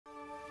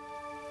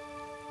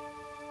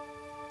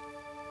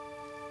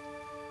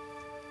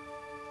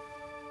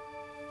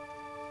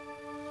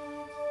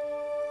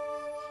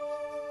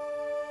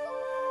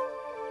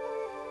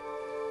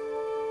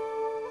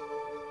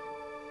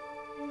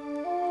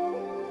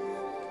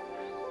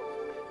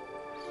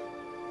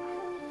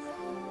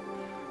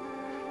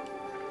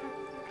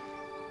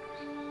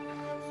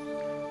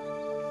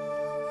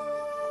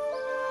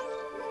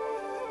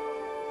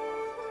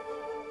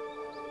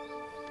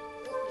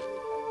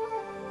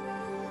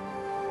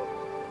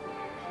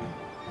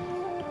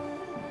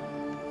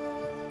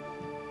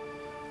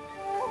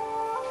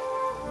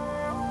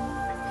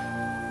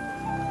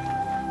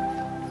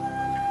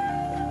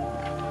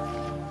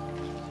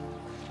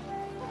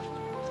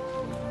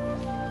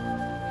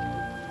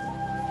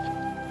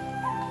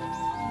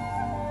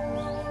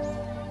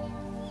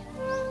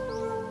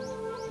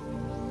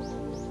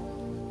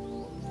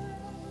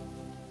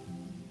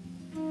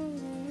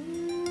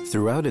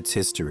Throughout its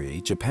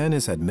history, Japan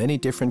has had many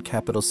different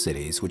capital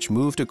cities which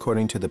moved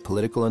according to the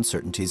political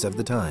uncertainties of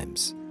the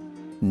times.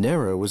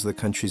 Nara was the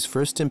country's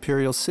first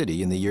imperial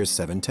city in the year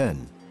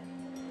 710.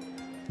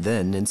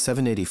 Then, in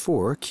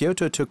 784,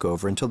 Kyoto took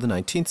over until the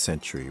 19th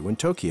century, when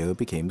Tokyo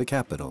became the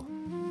capital.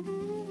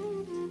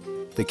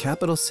 The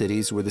capital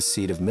cities were the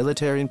seat of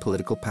military and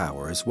political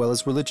power, as well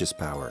as religious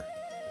power.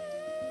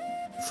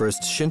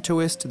 First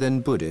Shintoist, then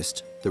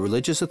Buddhist, the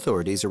religious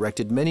authorities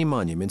erected many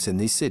monuments in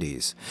these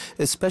cities,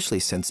 especially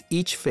since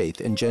each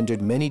faith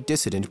engendered many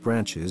dissident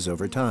branches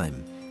over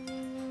time.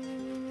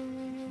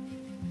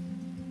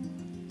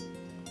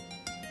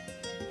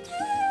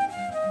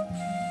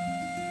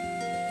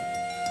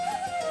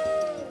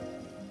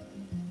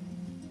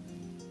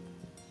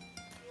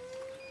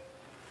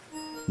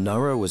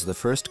 Nara was the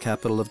first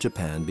capital of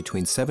Japan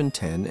between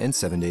 710 and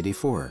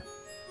 784.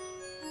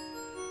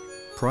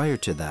 Prior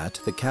to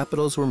that, the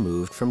capitals were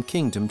moved from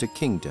kingdom to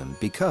kingdom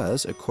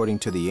because, according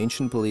to the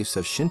ancient beliefs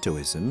of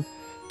Shintoism,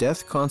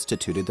 death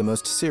constituted the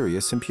most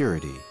serious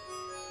impurity.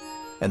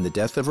 And the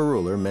death of a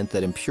ruler meant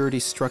that impurity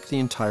struck the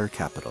entire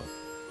capital.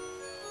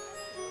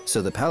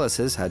 So the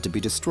palaces had to be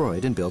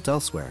destroyed and built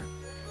elsewhere.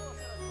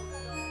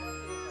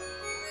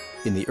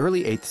 In the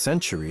early 8th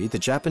century, the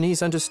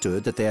Japanese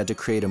understood that they had to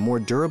create a more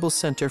durable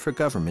center for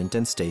government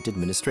and state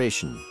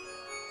administration.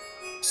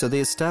 So they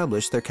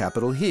established their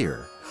capital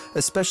here,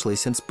 especially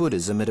since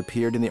Buddhism had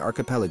appeared in the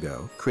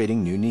archipelago,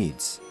 creating new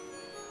needs.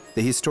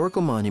 The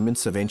historical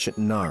monuments of ancient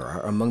Nara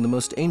are among the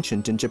most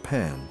ancient in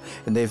Japan,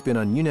 and they have been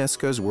on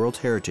UNESCO's World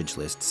Heritage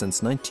List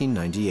since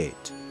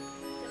 1998.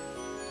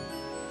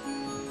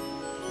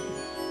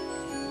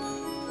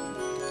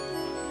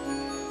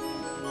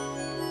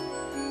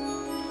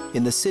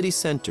 In the city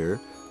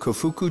center,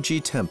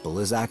 Kinkakuji Temple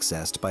is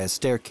accessed by a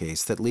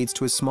staircase that leads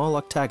to a small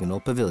octagonal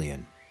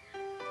pavilion.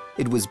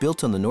 It was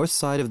built on the north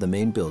side of the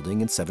main building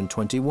in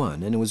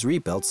 721, and it was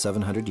rebuilt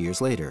 700 years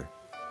later.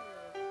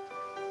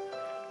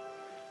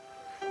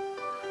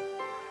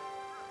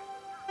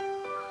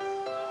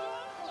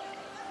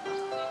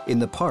 In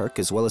the park,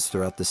 as well as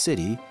throughout the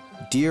city,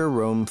 deer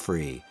roam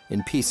free,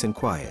 in peace and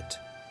quiet.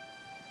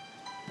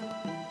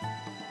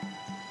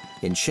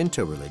 In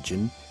Shinto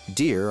religion,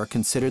 deer are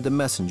considered the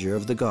messenger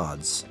of the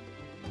gods.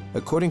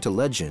 According to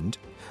legend,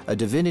 a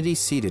divinity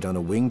seated on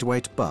a winged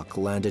white buck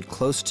landed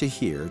close to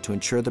here to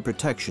ensure the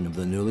protection of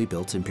the newly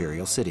built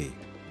imperial city.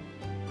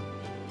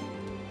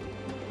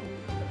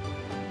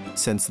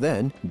 Since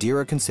then, deer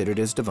are considered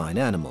as divine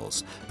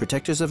animals,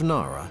 protectors of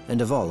Nara and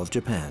of all of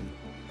Japan.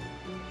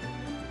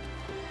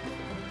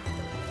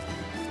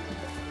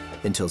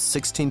 Until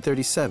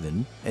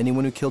 1637,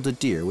 anyone who killed a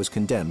deer was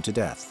condemned to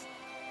death.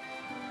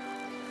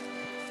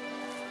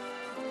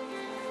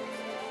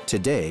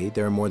 Today,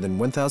 there are more than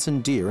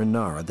 1,000 deer in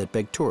Nara that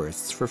beg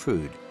tourists for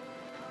food.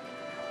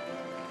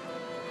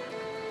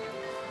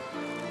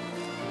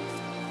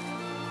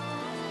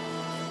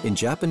 In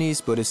Japanese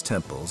Buddhist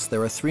temples,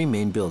 there are 3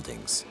 main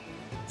buildings.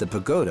 The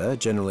pagoda,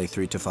 generally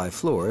 3 to 5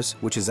 floors,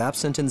 which is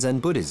absent in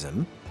Zen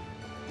Buddhism.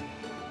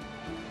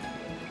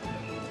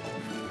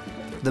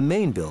 The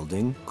main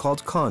building,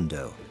 called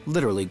kondo,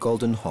 literally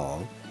golden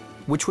hall,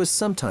 which was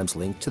sometimes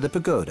linked to the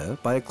pagoda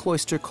by a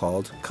cloister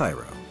called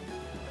kairo.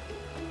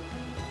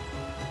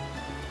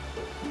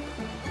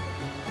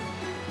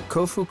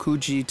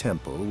 Kinkakuji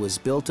Temple was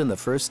built in the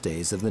first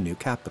days of the new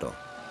capital.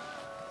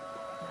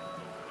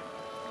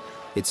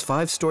 Its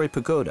 5-story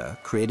pagoda,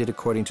 created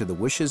according to the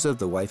wishes of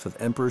the wife of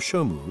Emperor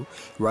Shomu,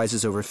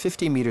 rises over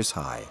 50 meters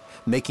high,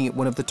 making it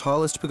one of the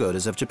tallest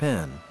pagodas of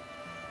Japan.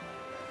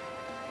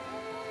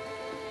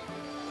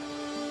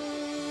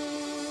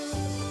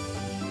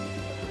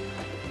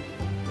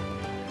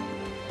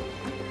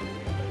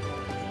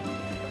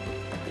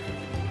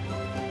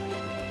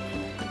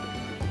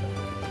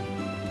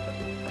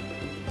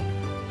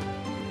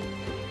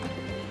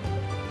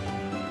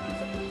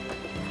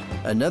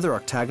 Another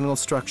octagonal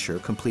structure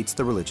completes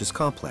the religious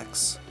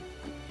complex.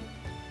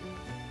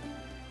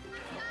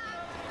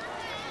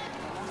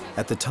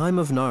 At the time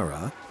of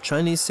Nara,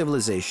 Chinese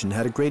civilization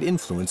had a great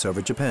influence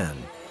over Japan.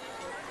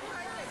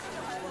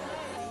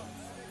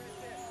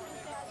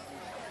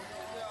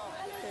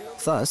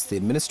 Thus, the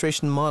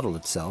administration modeled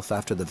itself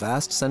after the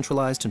vast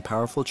centralized and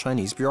powerful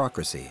Chinese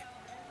bureaucracy.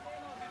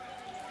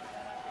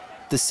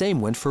 The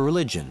same went for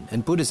religion,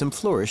 and Buddhism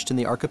flourished in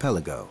the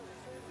archipelago.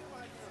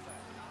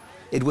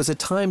 It was a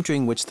time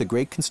during which the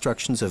great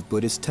constructions of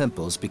Buddhist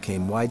temples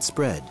became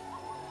widespread.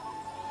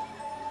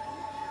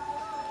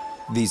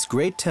 These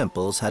great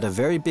temples had a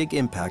very big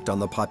impact on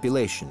the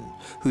population,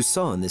 who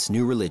saw in this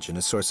new religion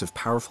a source of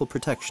powerful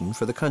protection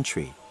for the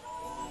country.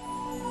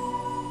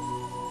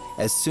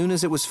 As soon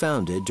as it was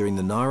founded during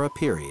the Nara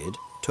period,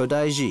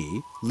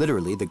 Todaiji,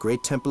 literally the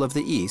Great Temple of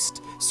the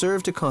East,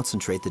 served to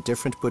concentrate the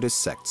different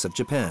Buddhist sects of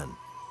Japan.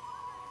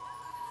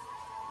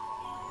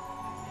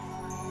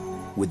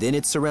 Within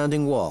its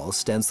surrounding walls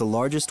stands the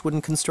largest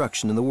wooden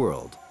construction in the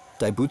world,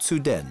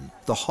 Daibutsu-den,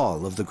 the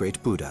Hall of the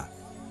Great Buddha.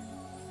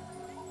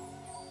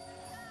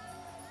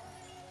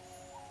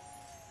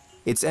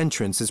 Its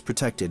entrance is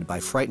protected by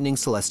frightening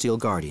celestial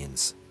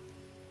guardians.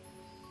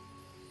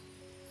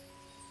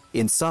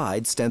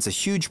 Inside stands a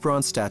huge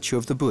bronze statue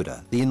of the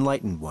Buddha, the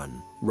Enlightened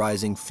One,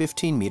 rising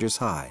 15 meters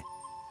high.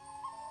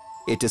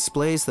 It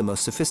displays the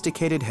most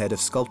sophisticated head of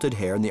sculpted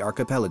hair in the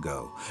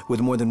archipelago, with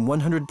more than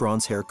 100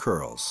 bronze hair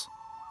curls.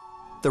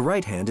 The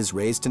right hand is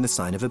raised in a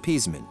sign of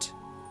appeasement.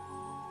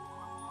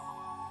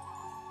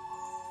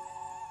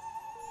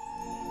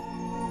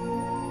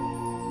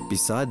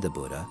 Beside the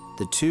Buddha,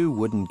 the two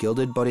wooden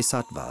gilded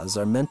bodhisattvas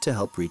are meant to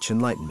help reach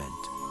enlightenment.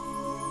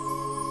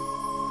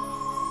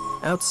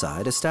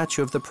 Outside, a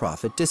statue of the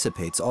Prophet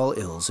dissipates all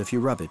ills if you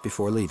rub it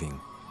before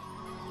leaving.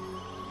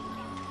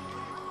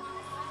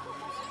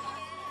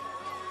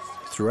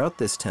 Throughout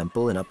this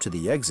temple and up to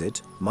the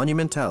exit,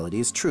 monumentality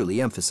is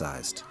truly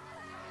emphasized.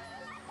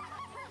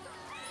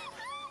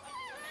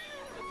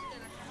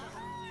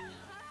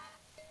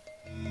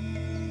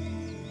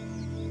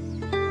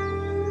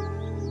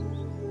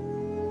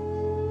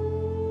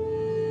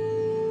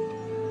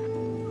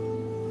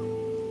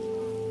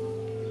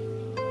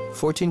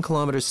 "14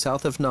 kilometers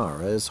south of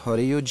Nara is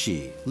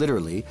Horyuji,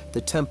 literally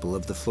the Temple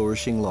of the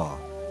Flourishing Law.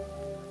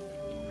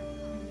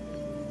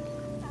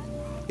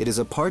 It is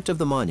a part of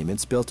the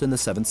monuments built in the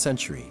 7th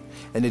century,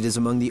 and it is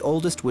among the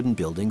oldest wooden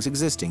buildings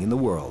existing in the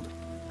world.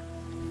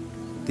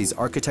 These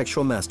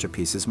architectural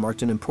masterpieces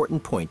marked an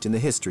important point in the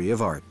history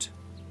of art.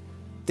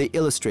 They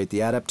illustrate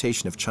the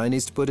adaptation of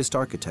Chinese Buddhist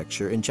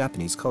architecture in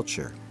Japanese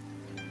culture.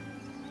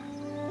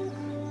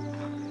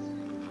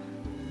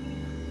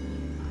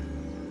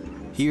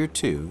 Here,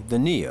 too, the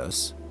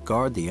Nios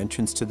guard the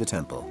entrance to the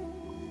temple.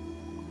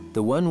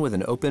 The one with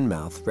an open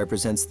mouth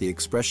represents the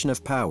expression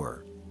of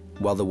power,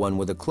 while the one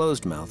with a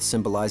closed mouth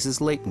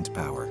symbolizes latent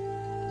power.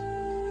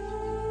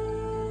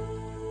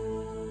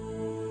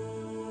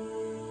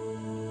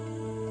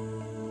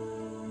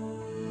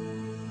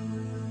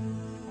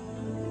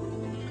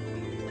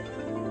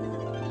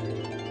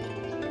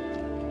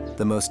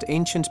 The most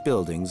ancient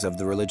buildings of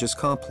the religious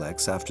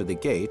complex after the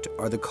gate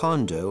are the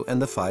kondo and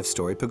the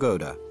 5-story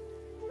pagoda.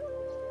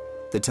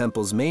 The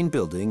temple's main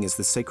building is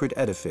the sacred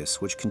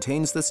edifice, which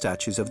contains the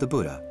statues of the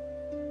Buddha.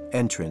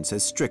 Entrance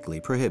is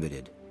strictly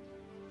prohibited.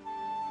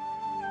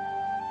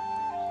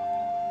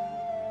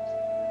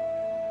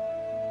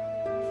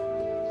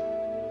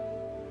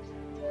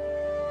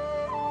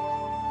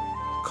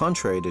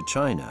 Contrary to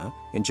China,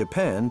 in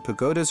Japan,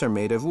 pagodas are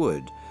made of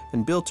wood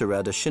and built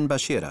around a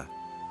shinbashira.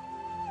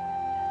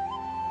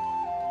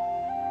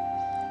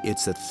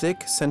 It's a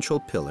thick central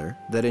pillar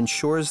that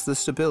ensures the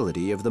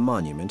stability of the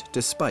monument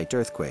despite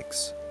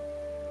earthquakes.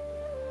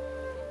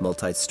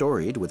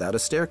 Multi-storied, without a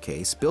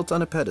staircase, built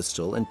on a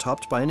pedestal and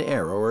topped by an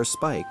arrow or a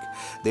spike,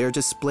 they are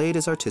displayed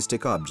as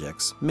artistic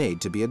objects made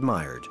to be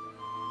admired.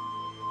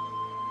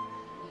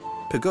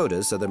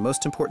 Pagodas are the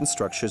most important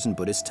structures in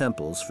Buddhist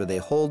temples, for they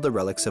hold the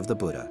relics of the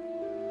Buddha.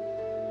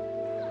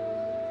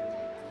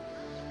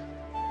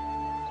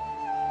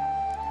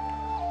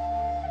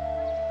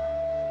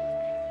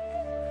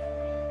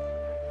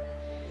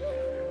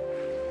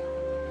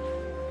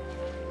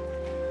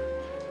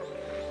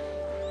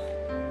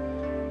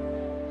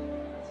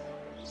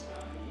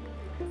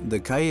 The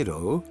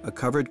kairo, a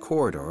covered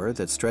corridor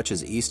that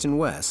stretches east and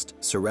west,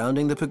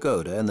 surrounding the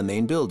pagoda and the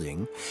main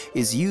building,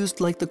 is used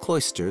like the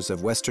cloisters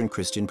of Western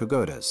Christian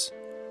pagodas.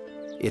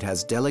 It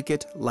has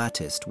delicate,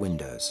 latticed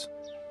windows.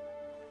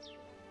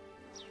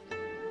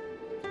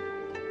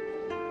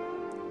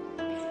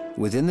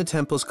 Within the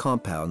temple's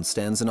compound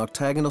stands an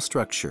octagonal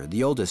structure,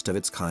 the oldest of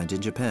its kind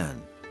in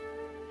Japan.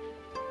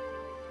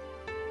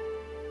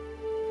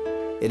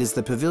 It is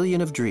the Pavilion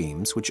of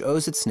Dreams, which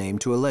owes its name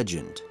to a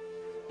legend.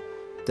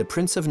 The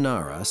Prince of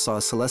Nara saw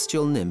a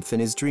celestial nymph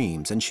in his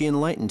dreams, and she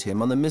enlightened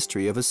him on the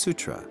mystery of a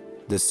sutra,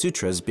 the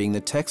sutras being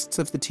the texts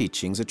of the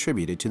teachings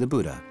attributed to the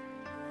Buddha.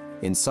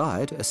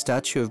 Inside, a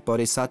statue of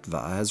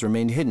Bodhisattva has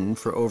remained hidden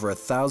for over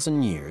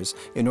 1,000 years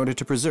in order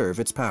to preserve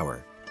its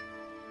power.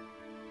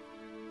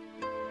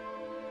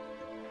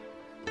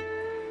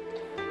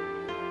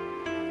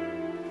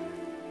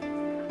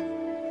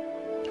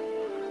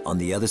 On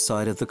the other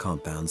side of the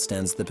compound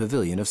stands the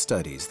Pavilion of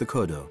Studies, the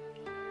Kodo.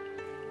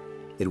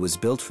 It was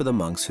built for the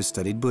monks who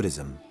studied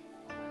Buddhism.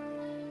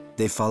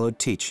 They followed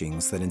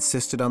teachings that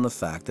insisted on the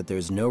fact that there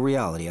is no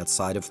reality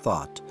outside of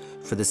thought,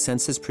 for the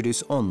senses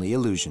produce only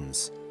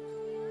illusions.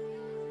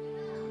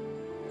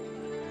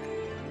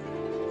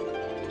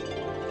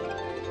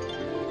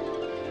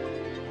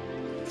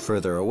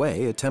 Further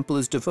away, a temple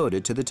is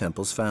devoted to the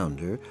temple's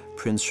founder,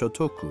 Prince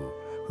Shotoku,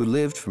 who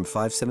lived from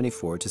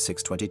 574 to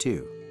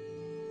 622.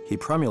 He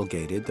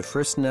promulgated the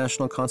first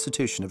national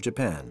constitution of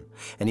Japan,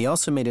 and he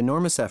also made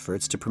enormous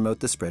efforts to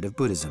promote the spread of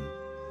Buddhism.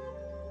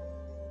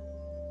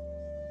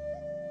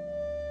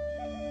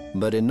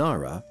 But in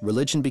Nara,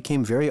 religion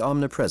became very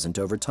omnipresent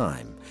over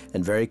time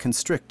and very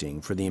constricting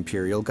for the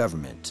imperial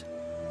government.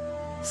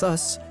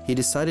 Thus, he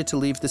decided to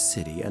leave the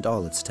city and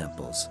all its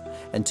temples,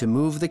 and to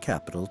move the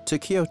capital to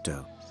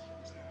Kyoto.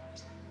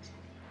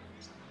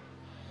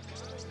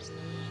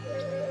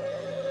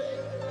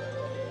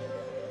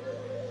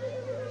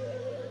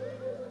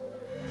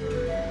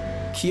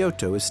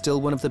 Kyoto is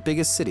still one of the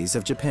biggest cities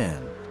of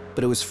Japan.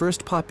 but it was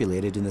first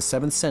populated in the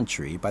 7th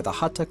century by the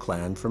Hata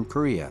clan from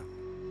Korea.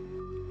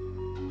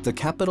 The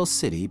capital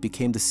city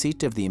became the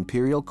seat of the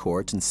imperial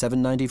court in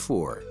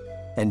 794,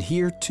 and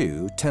here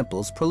too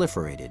temples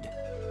proliferated.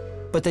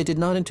 But they did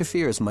not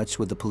interfere as much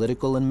with the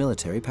political and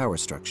military power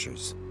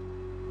structures.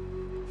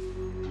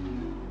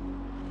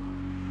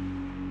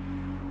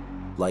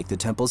 Like the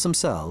temples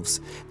themselves,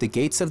 the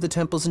gates of the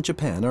temples in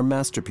Japan are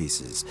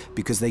masterpieces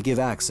because they give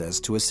access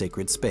to a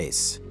sacred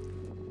space.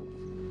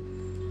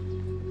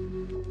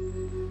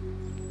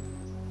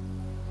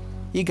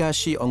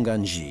 Higashi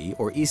Onganji,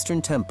 or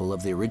Eastern Temple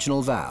of the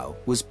Original Vow,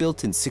 was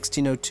built in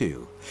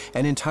 1602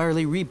 and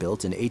entirely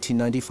rebuilt in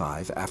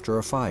 1895 after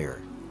a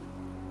fire.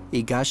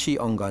 Higashi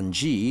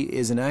Onganji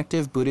is an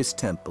active Buddhist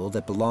temple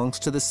that belongs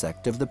to the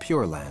sect of the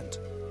Pure Land.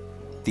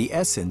 The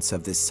essence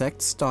of this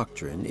sect's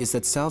doctrine is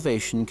that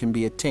salvation can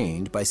be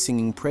attained by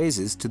singing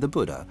praises to the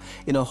Buddha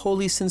in a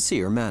wholly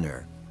sincere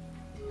manner.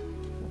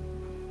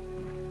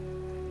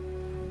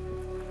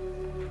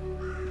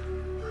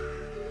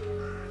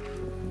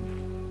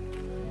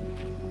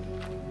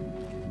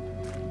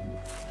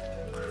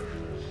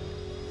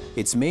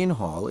 Its main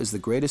hall is the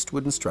greatest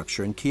wooden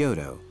structure in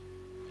Kyoto.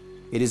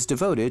 It is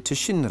devoted to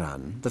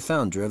Shinran, the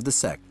founder of the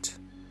sect.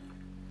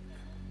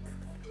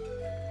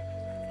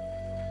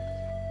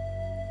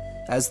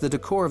 As the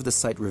decor of the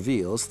site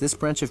reveals, this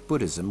branch of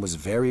Buddhism was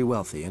very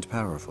wealthy and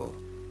powerful.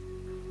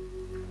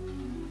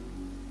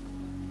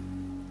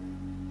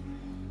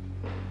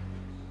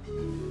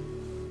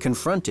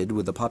 Confronted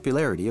with the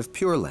popularity of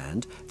Pure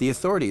Land, the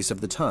authorities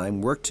of the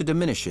time worked to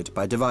diminish it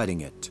by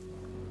dividing it.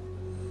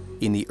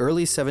 In the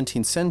early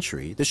 17th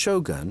century, the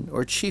shogun,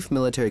 or chief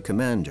military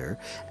commander,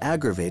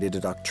 aggravated a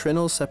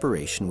doctrinal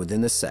separation within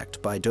the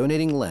sect by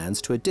donating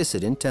lands to a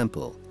dissident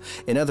temple.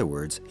 In other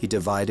words, he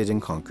divided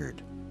and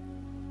conquered.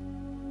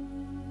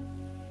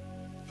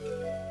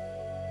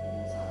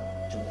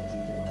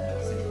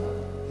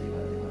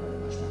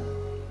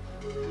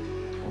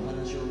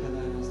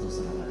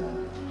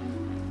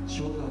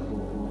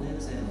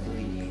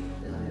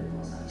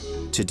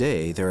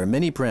 Today, there are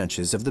many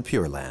branches of the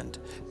Pure Land,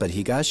 but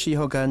Higashi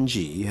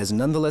Hoganji has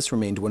nonetheless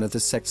remained one of the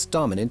sect's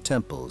dominant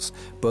temples,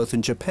 both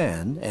in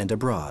Japan and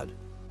abroad.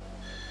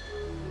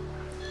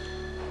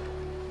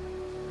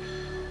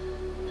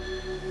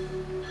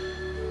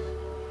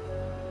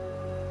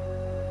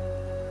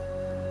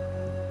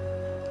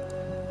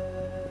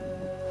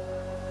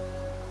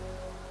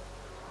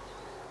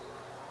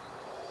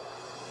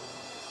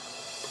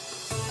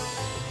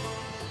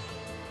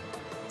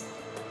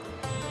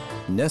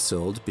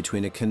 Nestled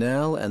between a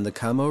canal and the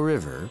Kamo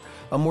River,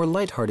 a more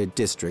light-hearted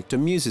district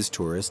amuses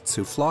tourists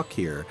who flock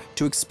here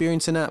to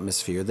experience an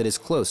atmosphere that is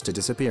close to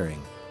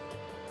disappearing.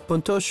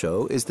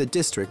 Pontosho is the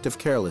district of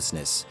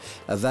carelessness,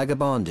 of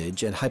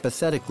vagabondage and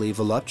hypothetically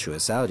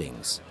voluptuous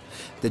outings.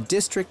 The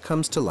district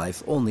comes to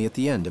life only at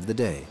the end of the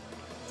day.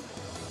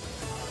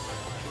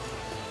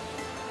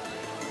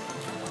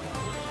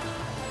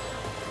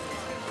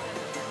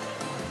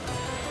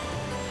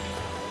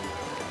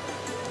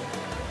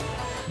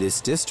 This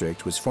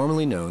district was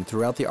formerly known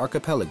throughout the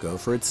archipelago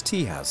for its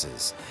tea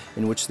houses,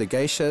 in which the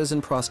geishas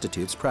and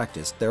prostitutes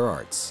practiced their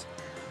arts.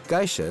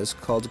 Geishas,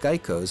 called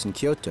gaikos in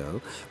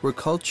Kyoto, were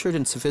cultured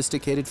and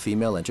sophisticated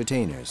female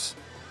entertainers.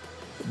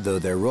 Though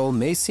their role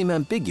may seem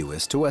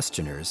ambiguous to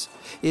Westerners,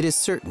 it is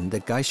certain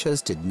that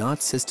geishas did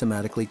not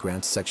systematically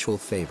grant sexual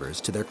favors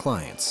to their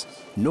clients,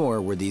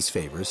 nor were these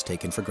favors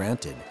taken for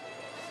granted.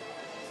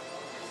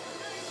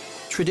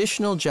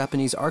 Traditional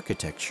Japanese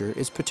architecture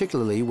is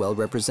particularly well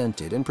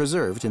represented and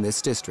preserved in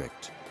this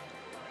district.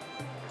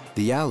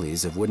 The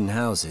alleys of wooden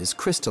houses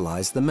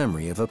crystallize the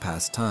memory of a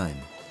past time.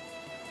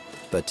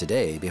 But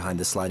today, behind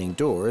the sliding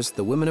doors,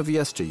 the women of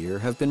yesteryear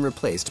have been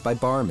replaced by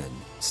barmen,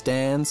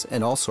 stands,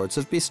 and all sorts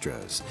of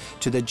bistros,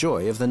 to the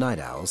joy of the night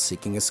owls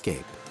seeking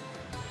escape.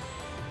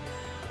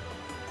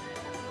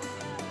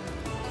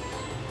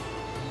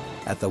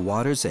 At the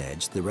water's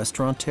edge, the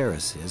restaurant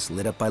terraces,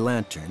 lit up by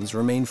lanterns,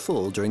 remain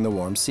full during the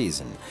warm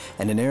season,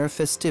 and an air of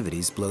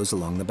festivities blows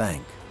along the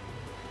bank.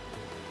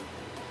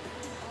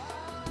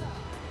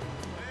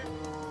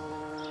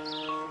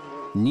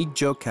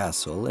 Nijo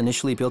Castle,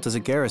 initially built as a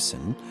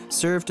garrison,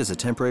 served as a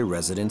temporary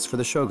residence for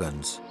the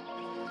shoguns.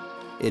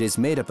 It is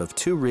made up of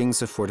 2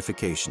 rings of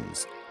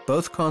fortifications,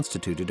 both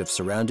constituted of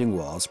surrounding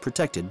walls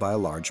protected by a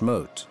large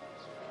moat.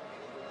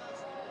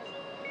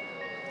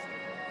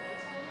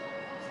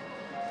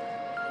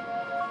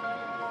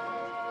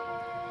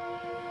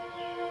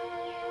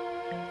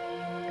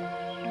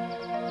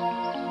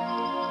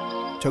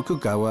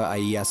 Tokugawa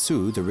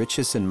Ieyasu, the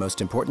richest and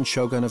most important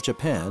shogun of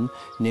Japan,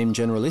 named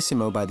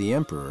Generalissimo by the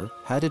emperor,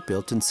 had it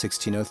built in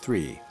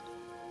 1603.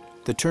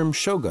 The term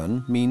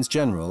shogun means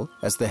general,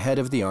 as the head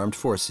of the armed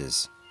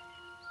forces.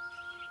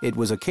 It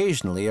was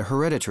occasionally a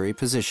hereditary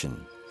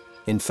position.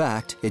 In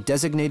fact, it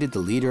designated the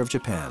leader of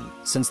Japan,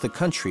 since the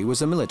country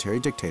was a military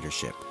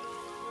dictatorship.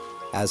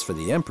 As for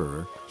the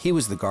emperor, he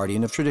was the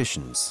guardian of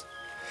traditions.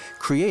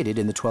 Created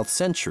in the 12th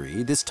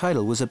century, this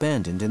title was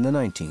abandoned in the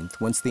 19th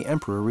once the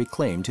emperor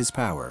reclaimed his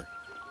power.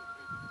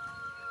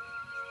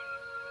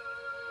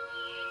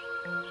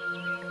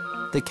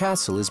 The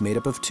castle is made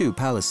up of 2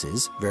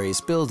 palaces,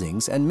 various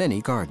buildings, and many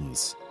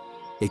gardens.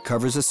 It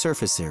covers a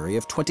surface area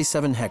of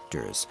 27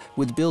 hectares,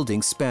 with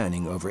buildings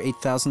spanning over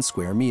 8,000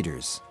 square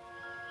meters.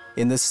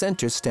 In the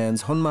center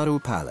stands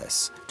Honmaru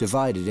Palace,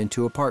 divided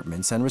into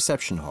apartments and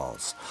reception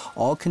halls,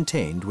 all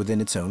contained within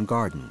its own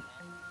garden.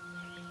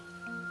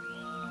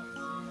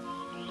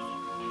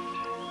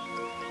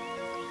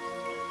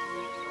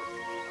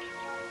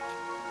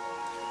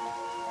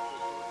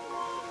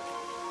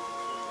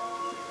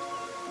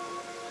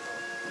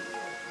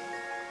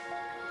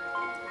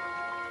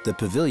 The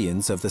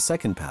pavilions of the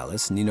second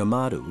palace,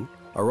 Ninomaru,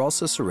 are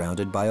also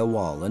surrounded by a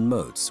wall and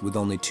moats with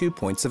only 2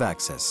 points of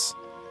access.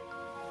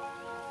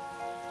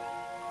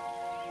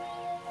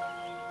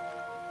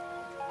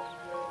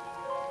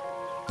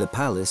 The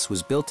palace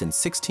was built in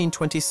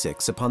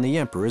 1626 upon the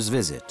emperor's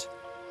visit.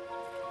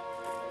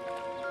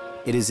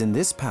 It is in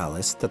this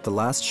palace that the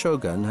last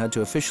shogun had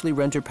to officially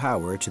render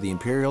power to the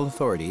imperial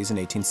authorities in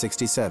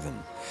 1867,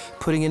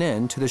 putting an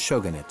end to the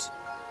shogunate.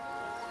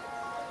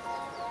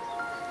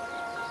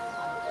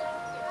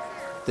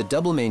 The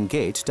double main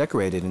gate,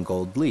 decorated in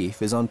gold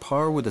leaf, is on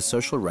par with the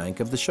social rank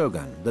of the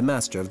shogun, the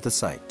master of the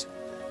site.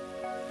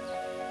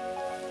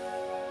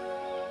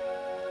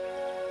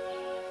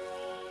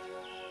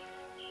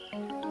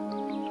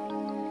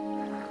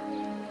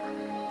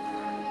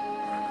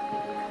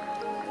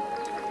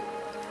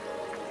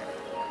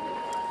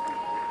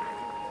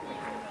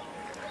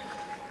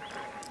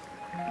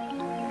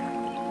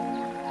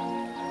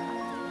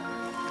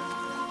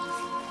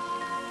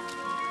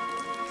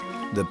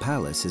 The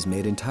palace is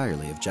made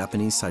entirely of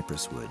Japanese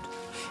cypress wood,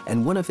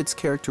 and one of its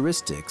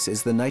characteristics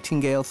is the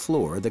nightingale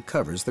floor that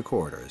covers the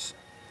corridors.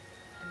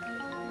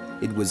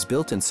 It was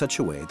built in such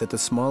a way that the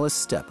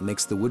smallest step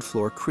makes the wood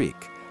floor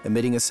creak,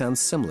 emitting a sound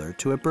similar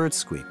to a bird's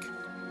squeak.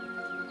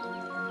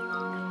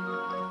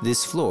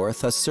 This floor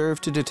thus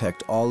served to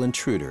detect all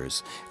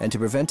intruders and to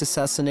prevent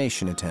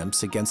assassination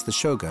attempts against the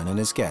shogun and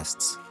his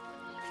guests.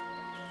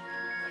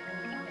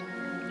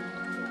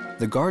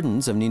 The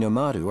gardens of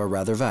Ninomaru are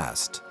rather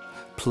vast.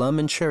 Plum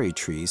and cherry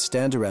trees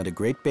stand around a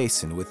great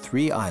basin with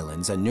 3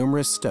 islands and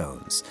numerous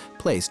stones,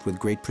 placed with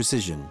great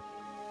precision.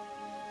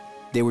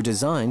 They were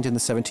designed in the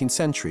 17th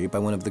century by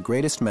one of the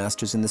greatest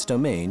masters in this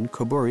domain,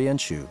 Kobori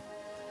Enshu.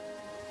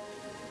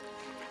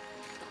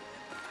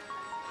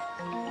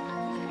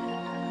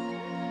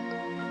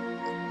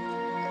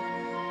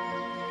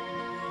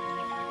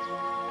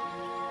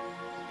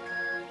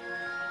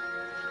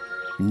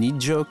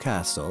 Nijo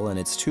Castle and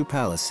its 2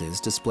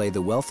 palaces display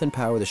the wealth and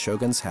power the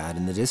shoguns had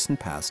in the distant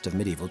past of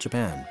medieval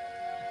Japan.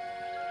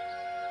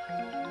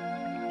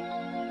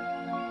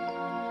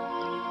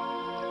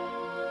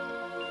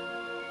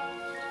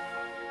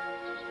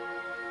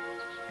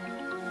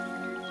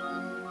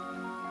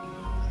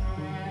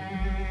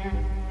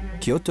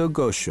 Kyoto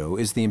Gosho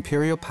is the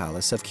imperial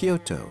palace of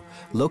Kyoto,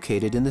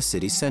 located in the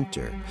city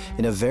center,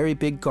 in a very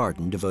big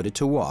garden devoted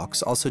to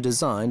walks, also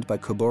designed by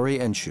Kobori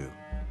Enshu.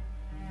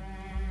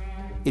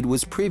 It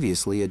was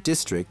previously a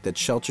district that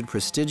sheltered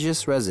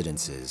prestigious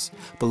residences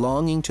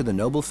belonging to the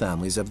noble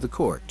families of the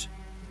court,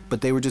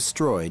 but they were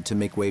destroyed to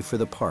make way for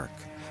the park,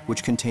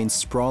 which contains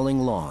sprawling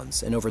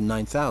lawns and over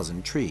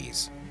 9,000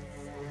 trees.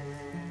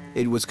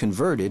 It was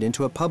converted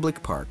into a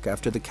public park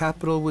after the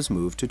capital was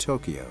moved to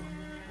Tokyo.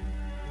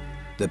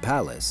 The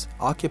palace,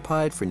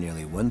 occupied for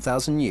nearly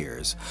 1,000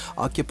 years,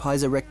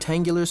 occupies a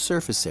rectangular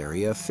surface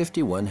area of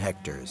 51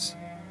 hectares.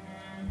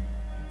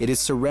 It is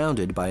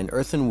surrounded by an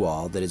earthen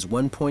wall that is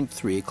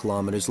 1.3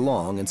 kilometers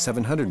long and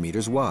 700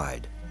 meters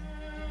wide.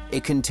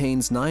 It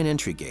contains 9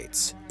 entry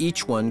gates.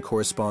 Each one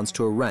corresponds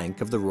to a rank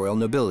of the royal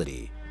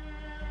nobility.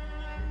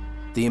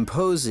 The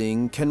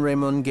imposing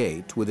Kenreimon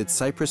Gate, with its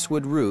cypress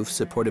wood roof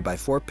supported by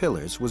 4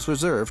 pillars, was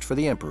reserved for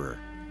the emperor.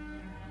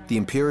 The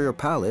imperial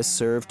palace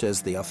served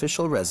as the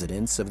official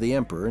residence of the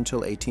emperor until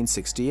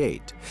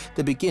 1868,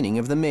 the beginning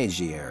of the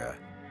Meiji era.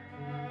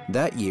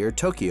 That year,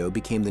 Tokyo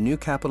became the new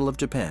capital of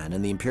Japan,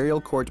 and the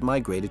imperial court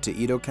migrated to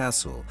Edo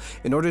Castle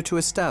in order to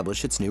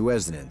establish its new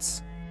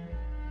residence.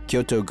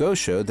 Kyoto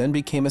Gosho then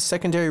became a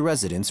secondary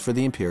residence for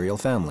the imperial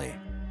family.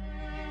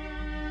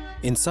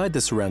 Inside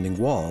the surrounding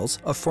walls,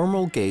 a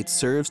formal gate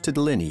serves to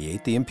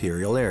delineate the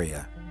imperial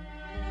area.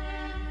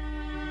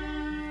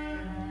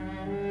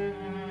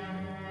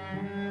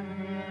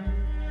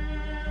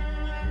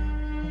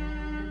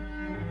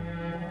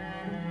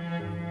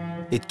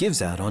 It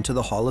gives out onto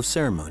the Hall of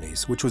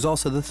Ceremonies, which was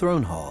also the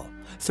throne hall,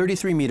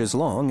 33 meters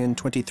long and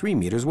 23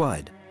 meters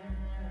wide.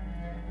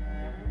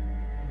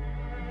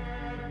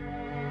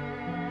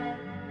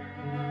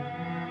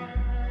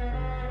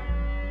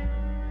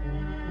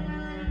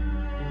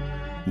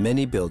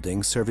 Many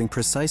buildings serving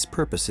precise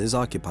purposes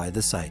occupy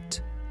the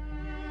site.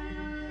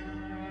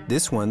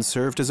 This one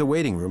served as a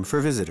waiting room for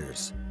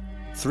visitors.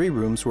 3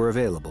 rooms were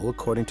available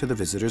according to the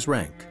visitor's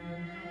rank.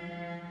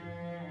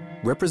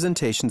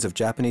 Representations of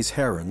Japanese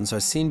herons are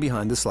seen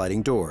behind the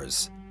sliding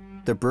doors,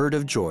 the bird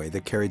of joy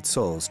that carried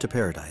souls to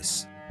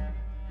paradise.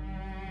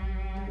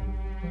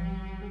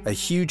 A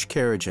huge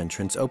carriage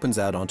entrance opens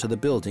out onto the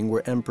building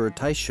where Emperor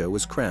Taisho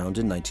was crowned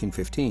in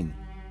 1915.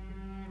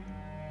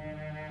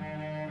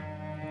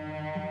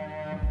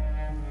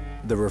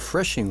 The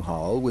refreshing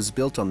hall was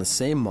built on the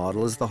same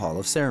model as the Hall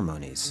of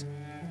Ceremonies.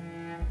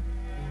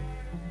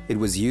 It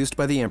was used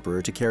by the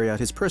emperor to carry out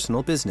his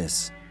personal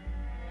business.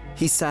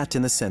 He sat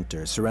in the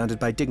center, surrounded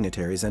by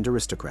dignitaries and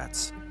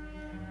aristocrats.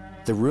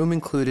 The room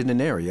included an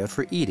area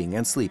for eating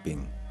and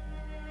sleeping.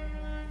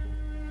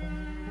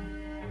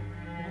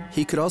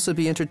 He could also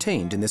be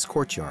entertained in this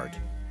courtyard.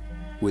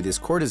 With his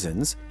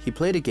courtesans, he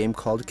played a game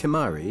called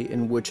kemari,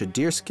 in which a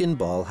deerskin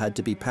ball had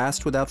to be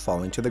passed without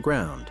falling to the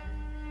ground.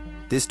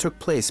 This took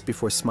place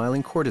before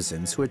smiling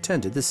courtesans who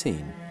attended the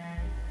scene.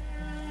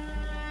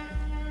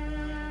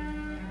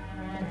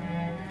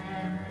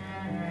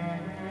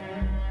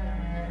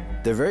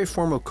 The very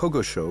formal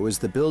kogosho is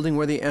the building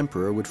where the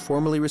emperor would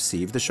formally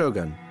receive the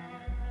shogun.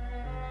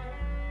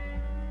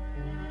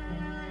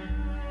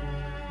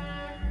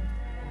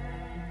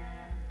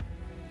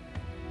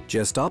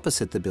 Just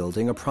opposite the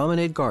building, a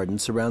promenade garden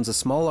surrounds a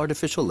small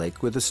artificial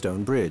lake with a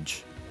stone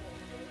bridge.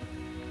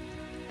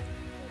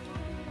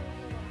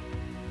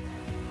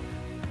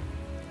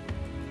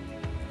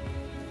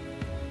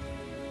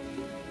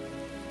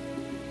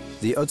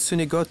 The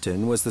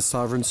Otsunigoten was the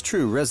sovereign's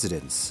true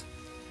residence.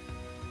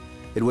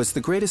 It was the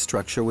greatest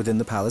structure within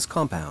the palace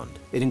compound.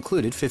 It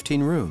included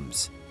 15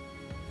 rooms.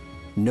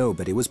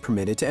 Nobody was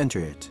permitted to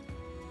enter it.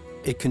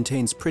 It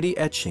contains pretty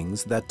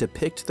etchings that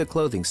depict the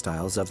clothing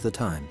styles of the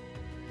time.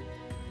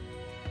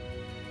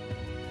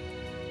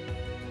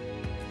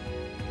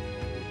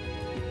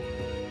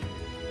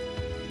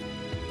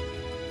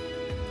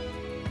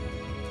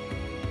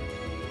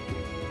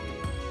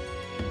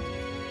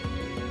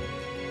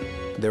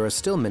 There are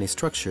still many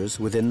structures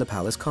within the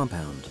palace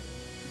compound.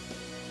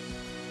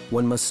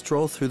 One must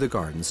stroll through the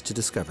gardens to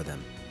discover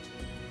them.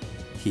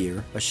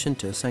 Here, a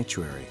Shinto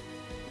sanctuary.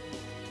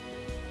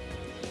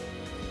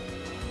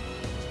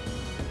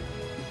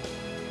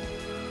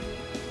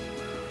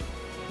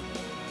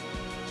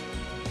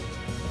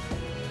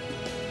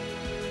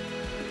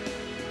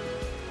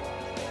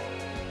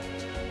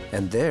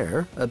 And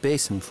there, a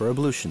basin for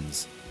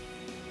ablutions.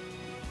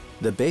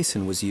 The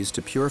basin was used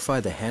to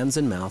purify the hands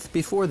and mouth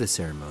before the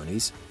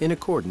ceremonies, in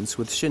accordance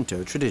with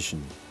Shinto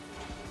tradition.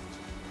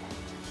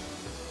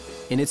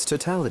 In its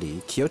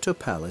totality, Kyoto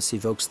Palace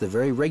evokes the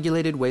very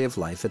regulated way of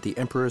life at the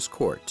emperor's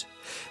court,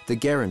 the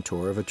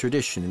guarantor of a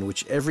tradition in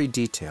which every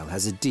detail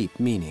has a deep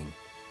meaning.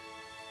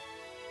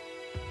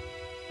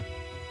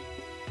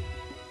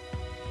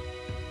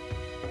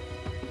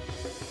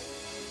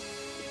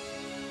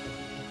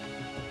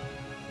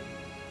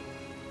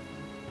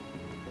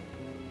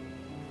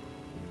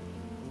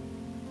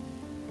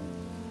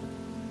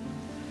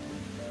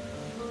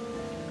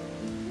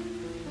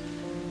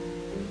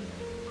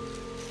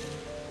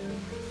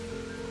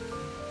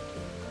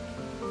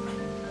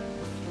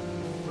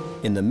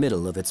 In the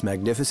middle of its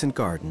magnificent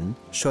garden,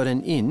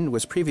 Shoren-in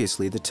was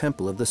previously the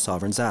temple of the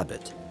sovereign's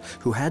abbot,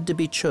 who had to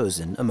be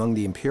chosen among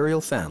the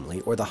imperial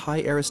family or the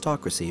high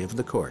aristocracy of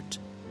the court.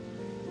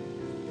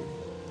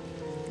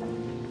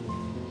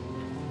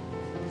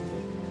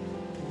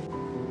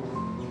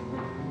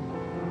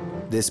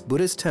 This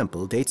Buddhist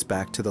temple dates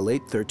back to the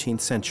late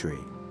 13th century.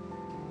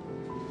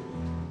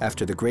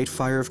 After the Great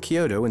Fire of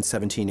Kyoto in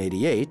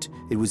 1788,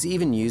 it was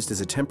even used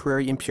as a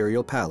temporary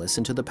imperial palace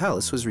until the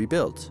palace was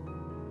rebuilt.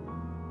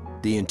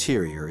 The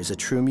interior is a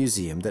true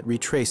museum that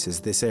retraces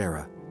this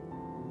era.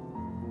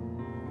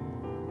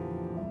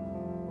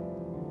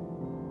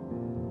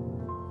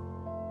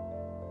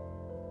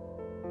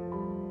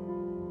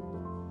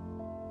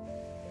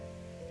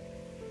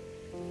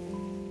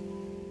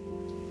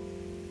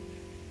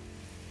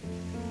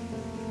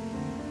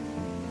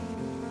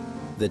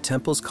 The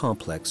temple's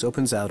complex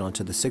opens out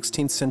onto the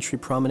 16th century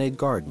promenade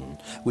garden,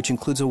 which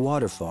includes a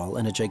waterfall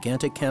and a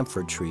gigantic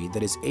camphor tree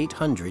that is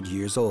 800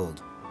 years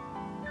old.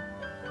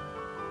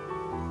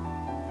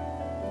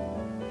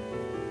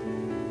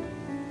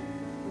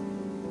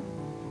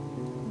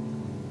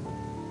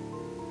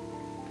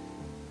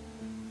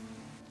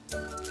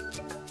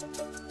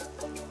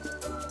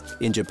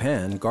 In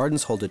Japan,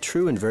 gardens hold a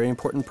true and very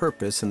important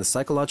purpose in the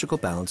psychological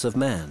balance of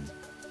man.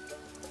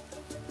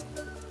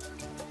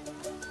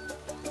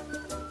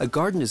 A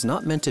garden is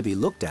not meant to be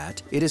looked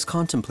at, it is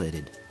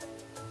contemplated.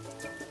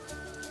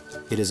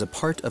 It is a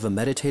part of a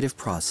meditative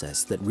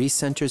process that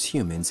recenters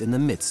humans in the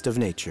midst of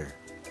nature.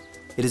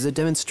 It is a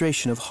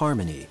demonstration of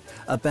harmony,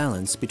 a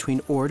balance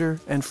between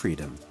order and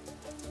freedom.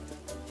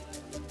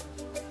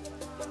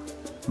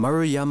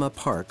 Maruyama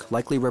Park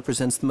likely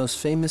represents the most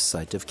famous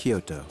site of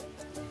Kyoto.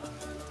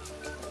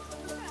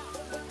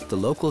 The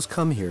locals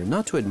come here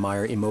not to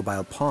admire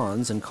immobile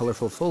ponds and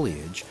colorful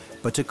foliage,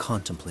 but to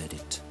contemplate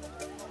it.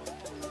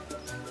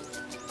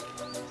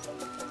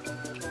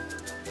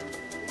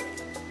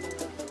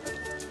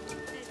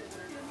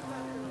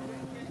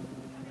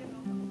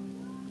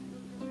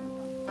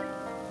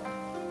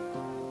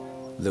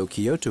 Though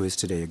Kyoto is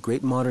today a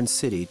great modern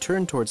city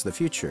turned towards the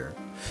future,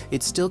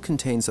 it still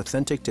contains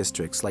authentic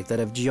districts like that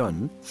of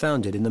Jion,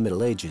 founded in the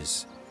Middle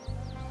Ages.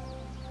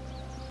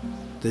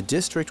 The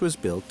district was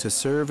built to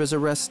serve as a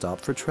rest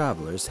stop for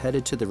travelers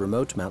headed to the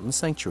remote mountain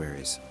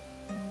sanctuaries.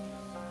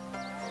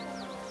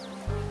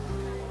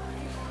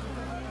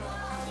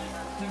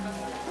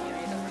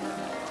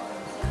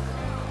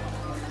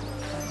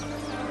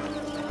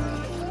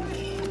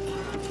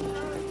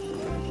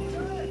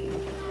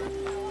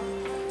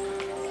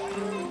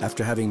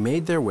 After having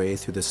made their way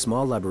through the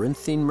small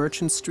labyrinthine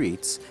merchant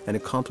streets and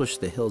accomplished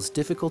the hill's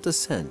difficult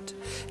ascent,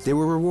 they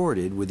were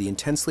rewarded with the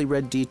intensely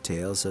red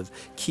details of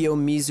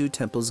Kiyomizu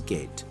Temple's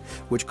gate,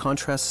 which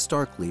contrasts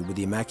starkly with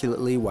the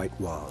immaculately white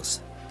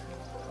walls.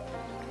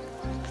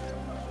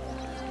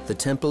 The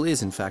temple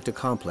is in fact a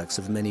complex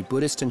of many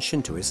Buddhist and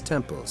Shintoist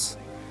temples.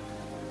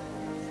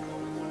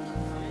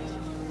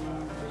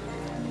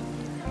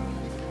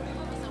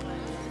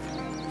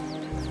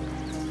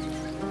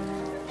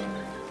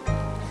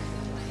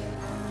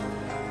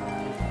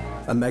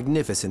 A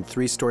magnificent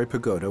three-story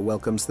pagoda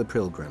welcomes the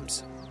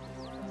pilgrims.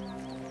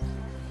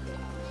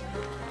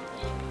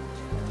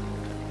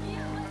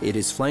 It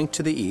is flanked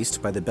to the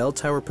east by the bell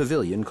tower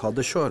pavilion called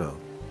the Shoro.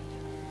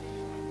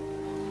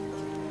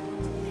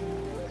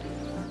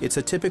 It's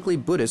a typically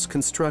Buddhist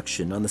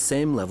construction on the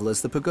same level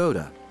as the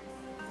pagoda.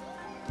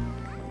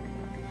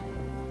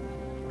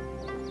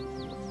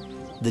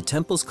 The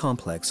temple's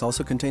complex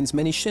also contains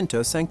many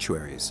Shinto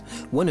sanctuaries,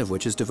 one of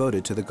which is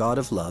devoted to the god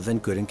of love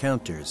and good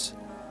encounters.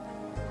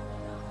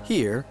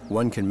 Here,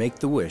 one can make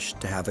the wish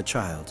to have a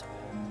child.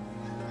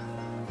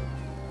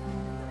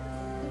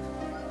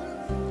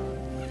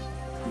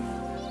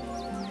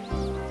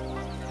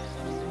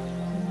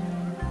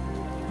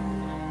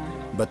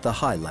 But the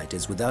highlight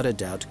is without a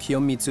doubt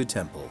Kiyomizu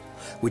Temple,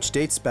 which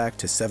dates back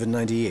to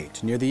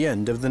 798, near the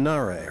end of the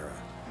Nara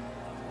era.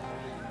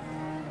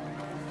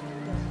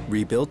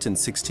 Rebuilt in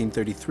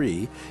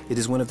 1633, it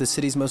is one of the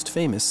city's most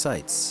famous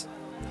sites.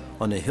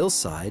 On a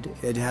hillside,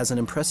 it has an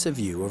impressive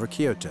view over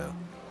Kyoto.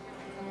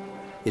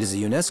 It is a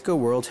UNESCO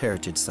World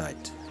Heritage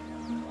Site.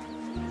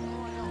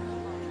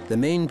 The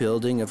main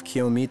building of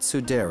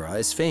Kiyomizi-dera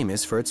is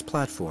famous for its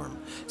platform,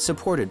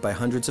 supported by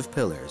hundreds of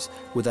pillars,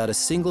 without a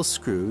single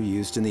screw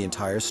used in the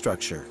entire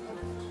structure.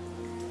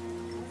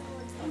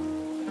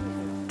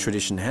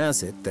 Tradition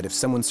has it that if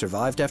someone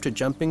survived after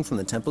jumping from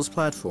the temple's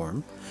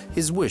platform,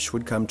 his wish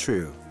would come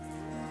true.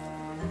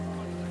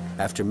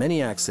 After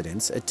many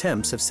accidents,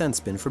 attempts have since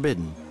been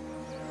forbidden.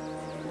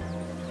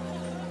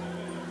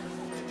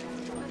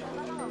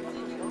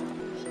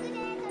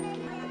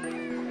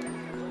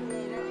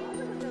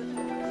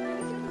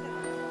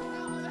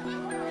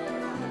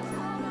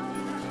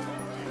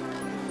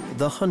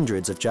 The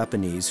hundreds of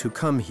Japanese who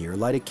come here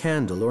light a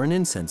candle or an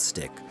incense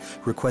stick,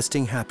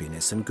 requesting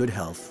happiness and good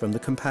health from the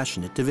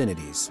compassionate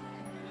divinities.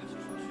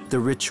 The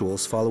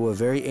rituals follow a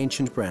very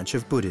ancient branch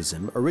of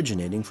Buddhism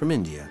originating from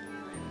India.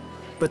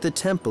 But the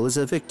temple is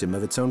a victim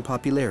of its own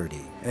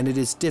popularity, and it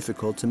is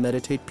difficult to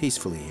meditate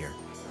peacefully here.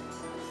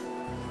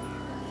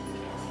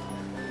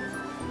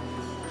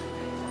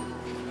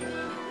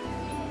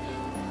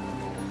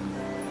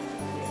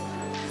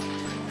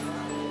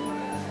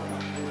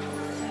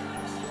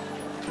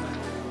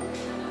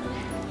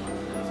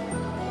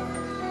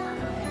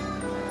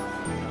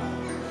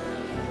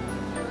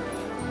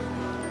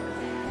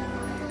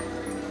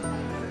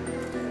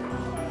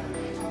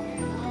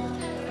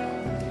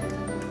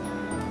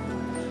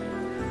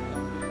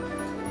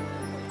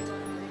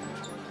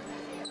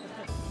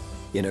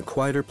 In a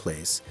quieter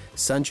place,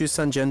 Sanju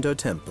Sanjendo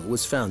Temple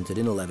was founded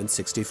in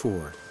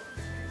 1164.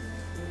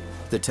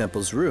 The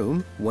temple's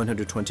room,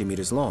 120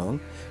 meters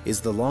long, is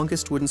the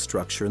longest wooden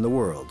structure in the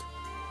world.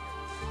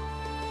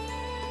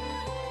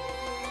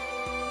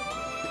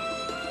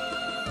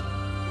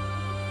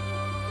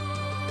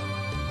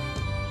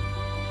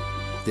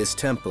 This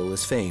temple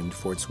is famed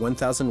for its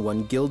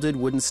 1,001 gilded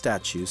wooden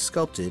statues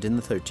sculpted in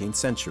the 13th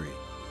century.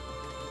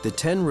 The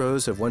 10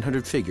 rows of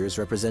 100 figures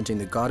representing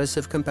the goddess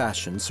of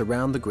compassion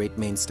surround the great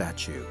main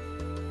statue.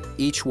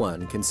 Each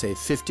one can save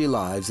 50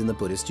 lives in the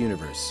Buddhist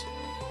universe.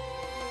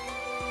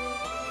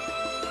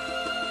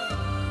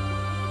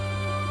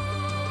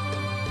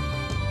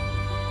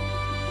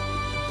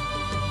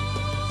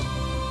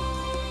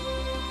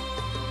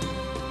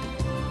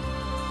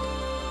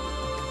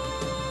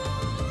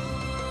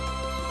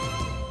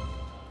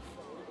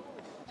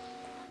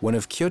 One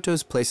of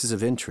Kyoto's places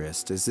of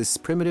interest is this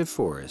primitive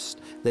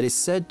forest that is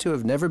said to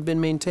have never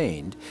been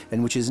maintained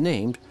and which is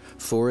named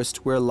Forest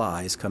Where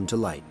Lies Come to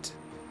Light.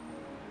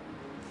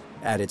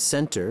 At its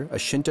center, a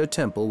Shinto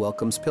temple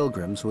welcomes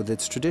pilgrims with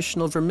its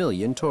traditional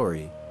vermilion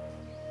torii.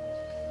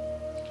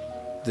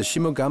 The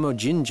Shimogamo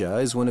Jinja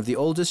is one of the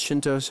oldest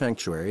Shinto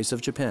sanctuaries of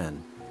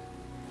Japan.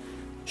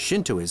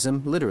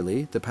 Shintoism,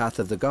 literally the path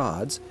of the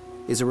gods,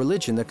 is a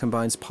religion that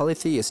combines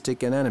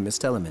polytheistic and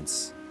animist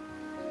elements.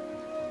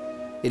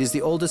 It is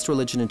the oldest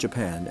religion in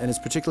Japan and is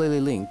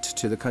particularly linked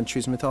to the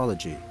country's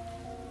mythology.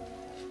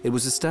 It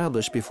was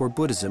established before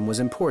Buddhism was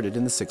imported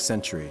in the 6th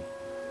century.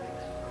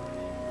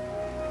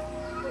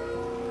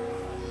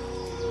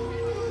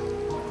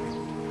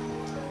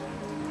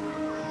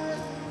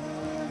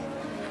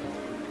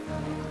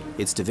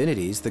 Its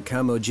divinities, the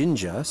Kamo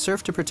jinja,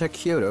 serve to protect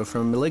Kyoto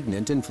from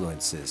malignant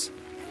influences.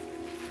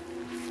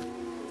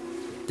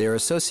 They are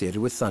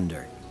associated with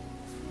thunder.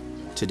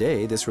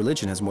 Today, this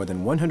religion has more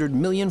than 100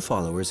 million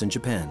followers in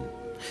Japan,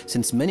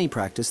 since many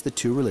practice the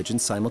two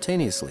religions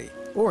simultaneously,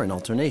 or in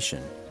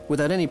alternation,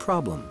 without any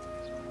problem.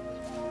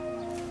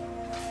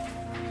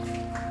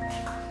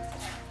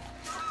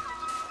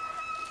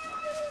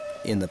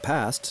 In the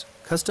past,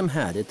 custom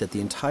had it that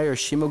the entire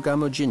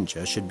Shimogamo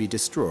Jinja should be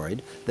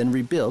destroyed, then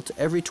rebuilt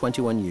every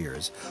 21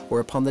 years, or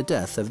upon the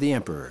death of the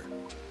emperor.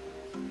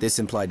 This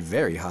implied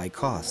very high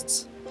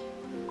costs.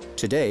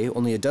 Today,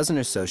 only a dozen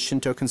or so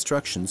Shinto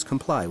constructions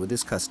comply with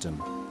this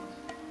custom.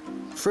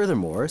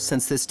 Furthermore,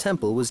 since this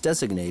temple was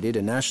designated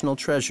a national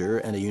treasure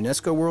and a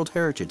UNESCO World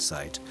Heritage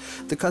Site,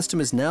 the custom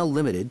is now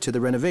limited to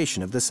the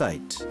renovation of the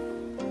site.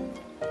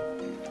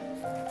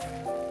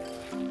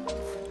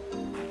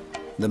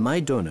 The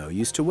Maidono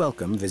used to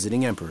welcome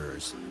visiting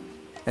emperors.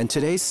 And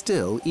today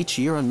still, each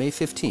year on May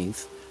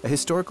 15th, a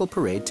historical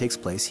parade takes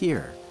place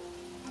here.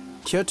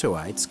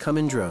 Kyotoites come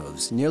in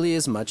droves, nearly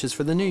as much as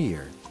for the New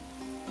Year.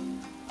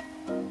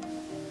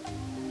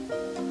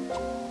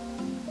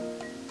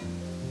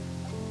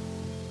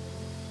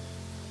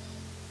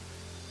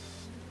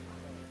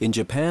 In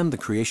Japan, the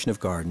creation of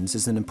gardens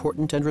is an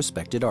important and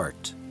respected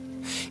art.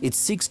 It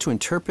seeks to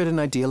interpret and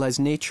idealize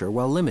nature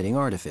while limiting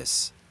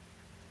artifice.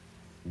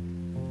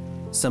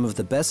 Some of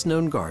the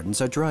best-known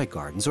gardens are dry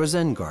gardens or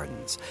Zen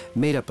gardens,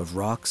 made up of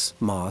rocks,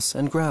 moss,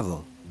 and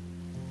gravel.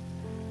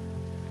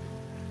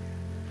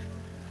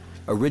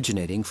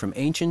 Originating from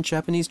ancient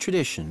Japanese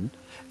tradition,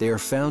 they are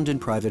found in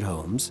private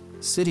homes,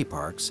 city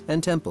parks,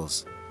 and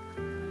temples.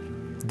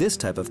 This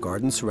type of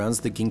garden surrounds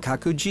the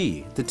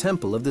Kinkakuji, the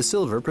temple of the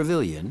Silver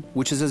Pavilion,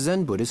 which is a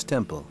Zen Buddhist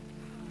temple.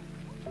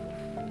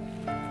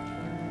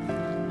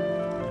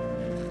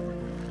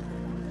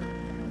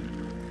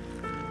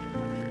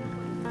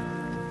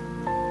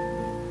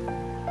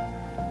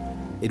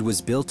 It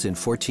was built in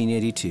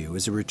 1482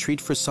 as a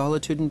retreat for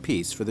solitude and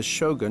peace for the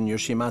shogun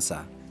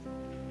Yoshimasa.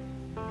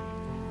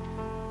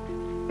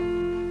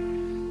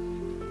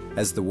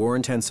 As the war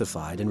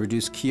intensified and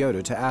reduced Kyoto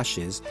to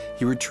ashes,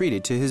 he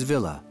retreated to his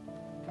villa.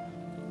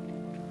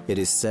 It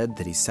is said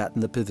that he sat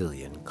in the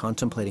pavilion,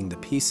 contemplating the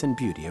peace and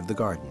beauty of the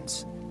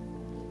gardens.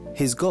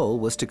 His goal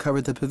was to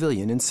cover the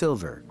pavilion in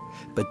silver,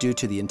 but due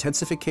to the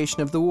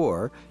intensification of the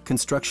war,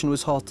 construction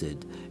was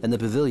halted, and the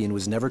pavilion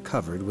was never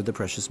covered with the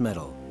precious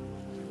metal.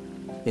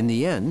 In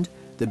the end,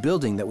 the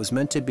building that was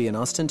meant to be an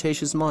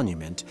ostentatious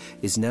monument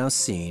is now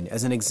seen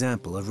as an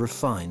example of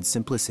refined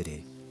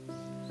simplicity.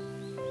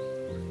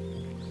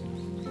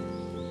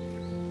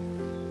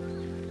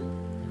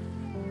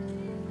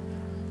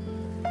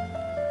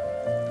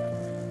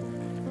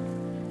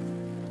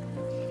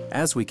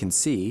 As we can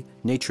see,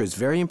 nature is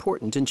very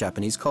important in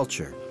Japanese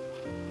culture.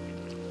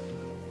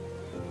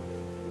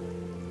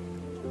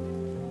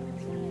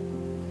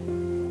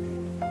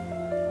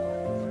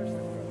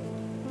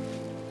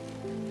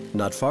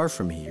 Not far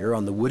from here,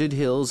 on the wooded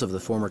hills of the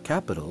former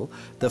capital,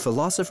 the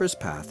Philosopher's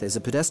Path is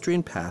a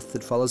pedestrian path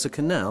that follows a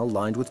canal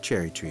lined with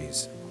cherry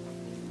trees.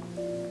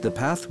 The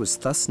path was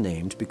thus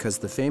named because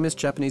the famous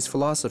Japanese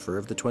philosopher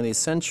of the 20th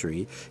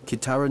century,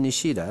 Kitaro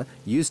Nishida,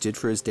 used it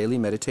for his daily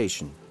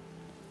meditation.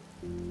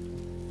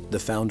 The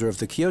founder of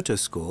the Kyoto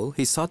school,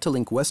 he sought to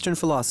link Western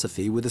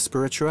philosophy with the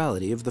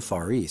spirituality of the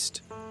Far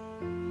East.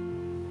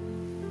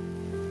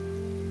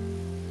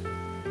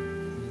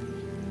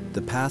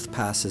 The path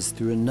passes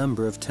through a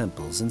number of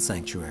temples and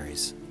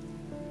sanctuaries.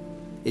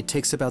 It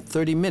takes about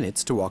 30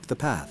 minutes to walk the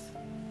path.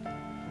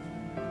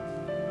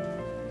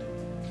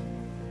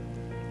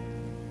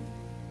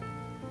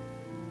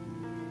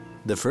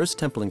 The first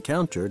temple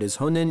encountered is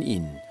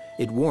Honen-in.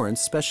 It warrants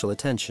special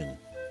attention.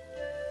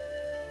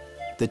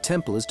 The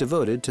temple is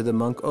devoted to the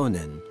monk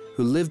Onen,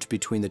 who lived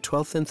between the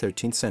 12th and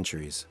 13th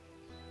centuries.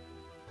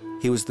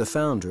 He was the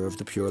founder of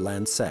the Pure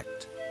Land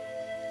sect.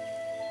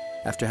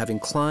 After having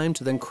climbed,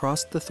 then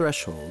crossed the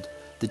threshold,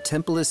 the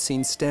temple is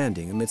seen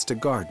standing amidst a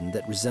garden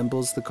that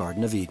resembles the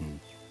Garden of Eden.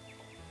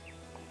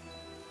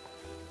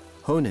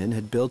 Honen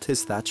had built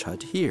his thatch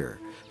hut here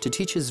to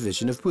teach his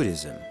vision of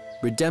Buddhism,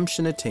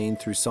 redemption attained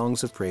through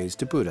songs of praise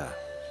to Buddha.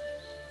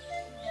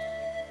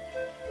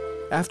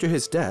 After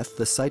his death,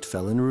 the site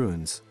fell in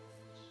ruins.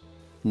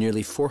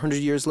 Nearly 400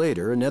 years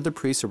later, another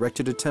priest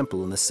erected a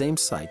temple on the same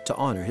site to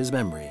honor his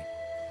memory.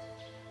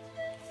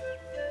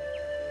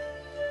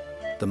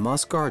 The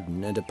moss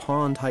garden and a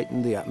pond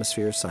heighten the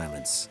atmosphere of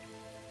silence.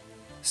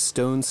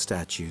 Stone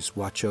statues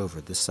watch over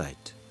the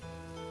site.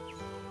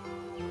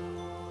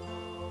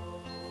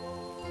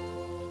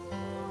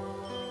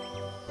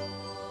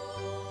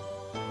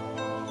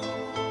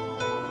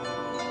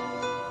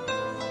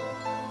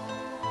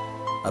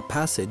 A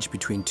passage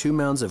between two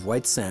mounds of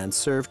white sand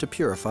served to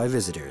purify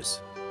visitors.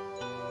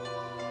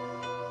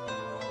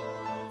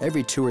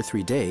 Every 2 or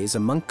 3 days, a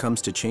monk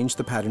comes to change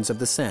the patterns of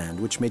the sand,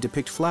 which may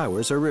depict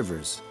flowers or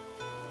rivers.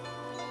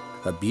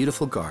 A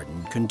beautiful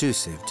garden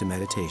conducive to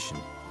meditation.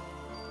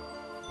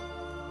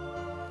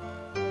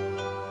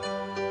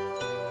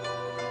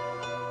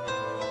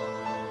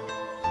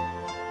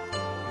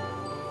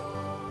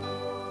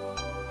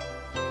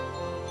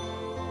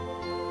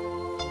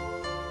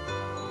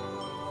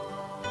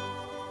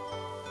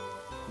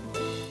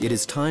 It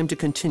is time to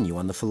continue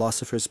on the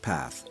philosopher's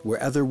path,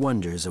 where other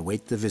wonders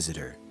await the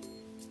visitor.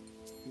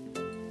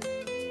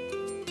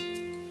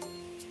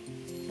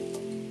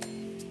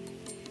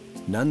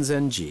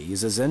 Nanzenji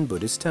is a Zen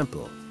Buddhist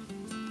temple.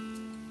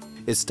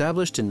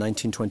 Established in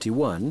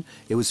 1921,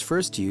 it was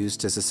first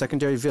used as a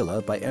secondary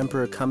villa by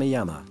Emperor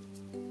Kameyama.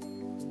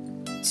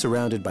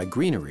 Surrounded by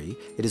greenery,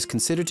 it is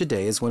considered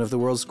today as one of the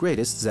world's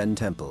greatest Zen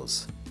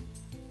temples.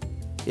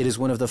 It is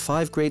one of the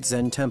 5 great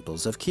Zen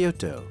temples of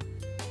Kyoto.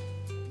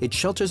 It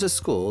shelters a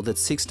school that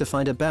seeks to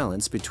find a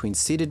balance between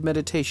seated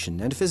meditation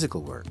and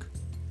physical work.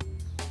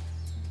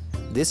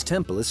 This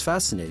temple is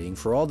fascinating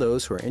for all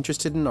those who are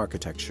interested in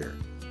architecture.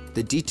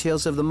 The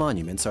details of the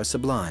monuments are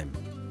sublime.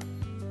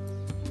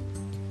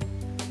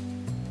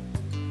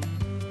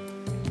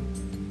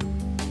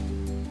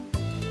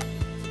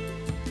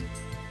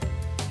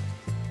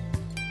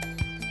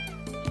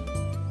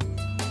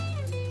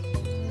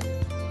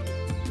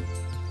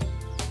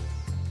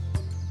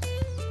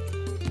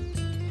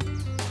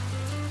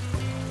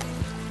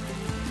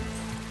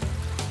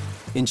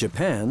 In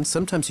Japan,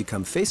 sometimes you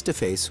come face to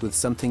face with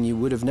something you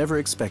would have never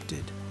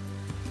expected.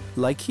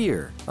 Like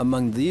here,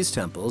 among these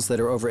temples that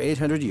are over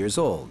 800 years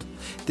old.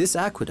 This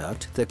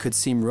aqueduct that could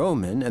seem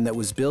Roman and that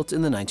was built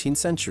in the 19th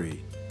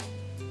century.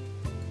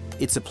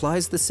 It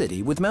supplies the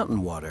city with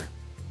mountain water.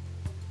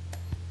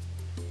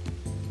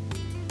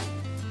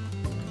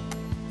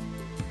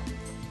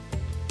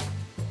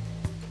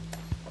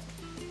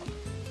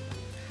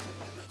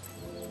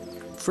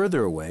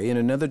 Further away, in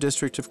another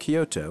district of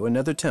Kyoto,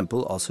 another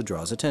temple also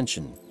draws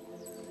attention.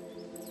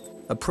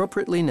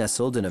 Appropriately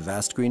nestled in a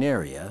vast green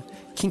area,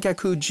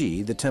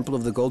 Kinkakuji, the Temple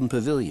of the Golden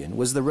Pavilion,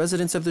 was the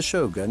residence of the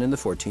shogun in the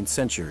 14th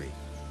century.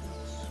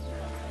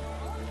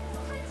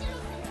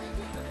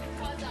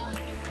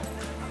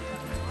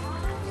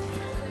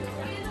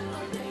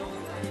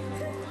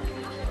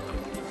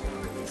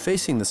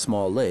 Facing the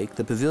small lake,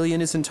 the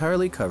pavilion is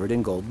entirely covered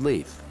in gold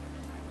leaf.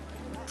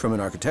 From an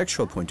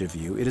architectural point of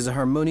view, it is a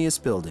harmonious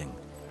building.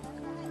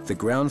 The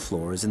ground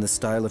floor is in the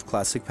style of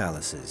classic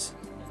palaces.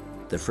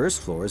 The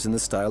first floor is in the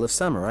style of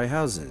samurai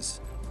houses.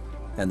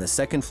 And the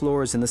second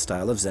floor is in the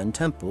style of Zen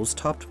temples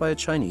topped by a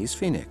Chinese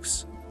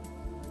phoenix.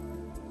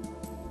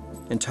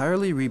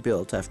 Entirely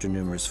rebuilt after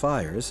numerous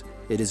fires,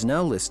 it is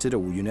now listed a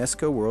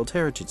UNESCO World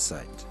Heritage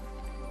Site.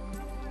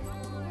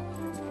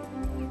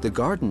 The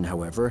garden,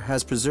 however,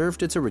 has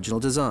preserved its original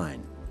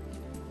design.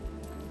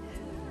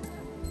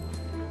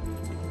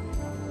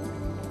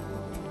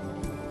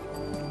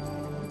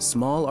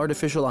 Small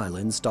artificial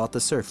islands dot the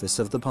surface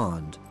of the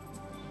pond.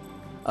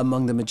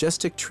 Among the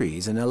majestic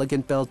trees and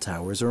elegant bell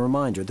towers, a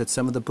reminder that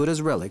some of the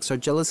Buddha's relics are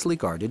jealously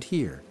guarded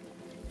here.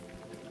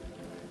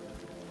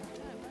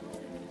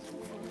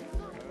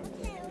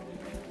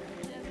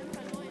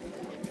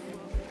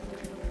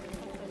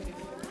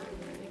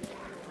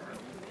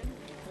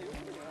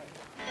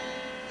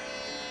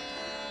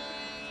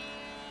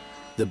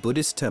 The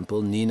Buddhist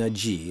temple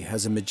Nina-ji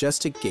has a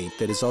majestic gate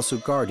that is also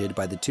guarded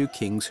by the 2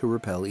 kings who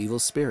repel evil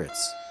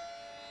spirits.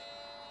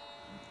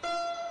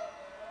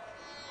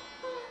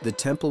 The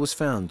temple was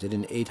founded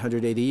in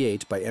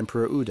 888 by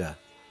Emperor Uda.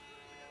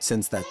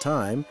 Since that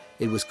time,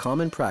 it was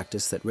common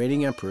practice that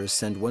reigning emperors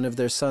send one of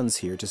their sons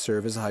here to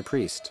serve as a high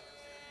priest.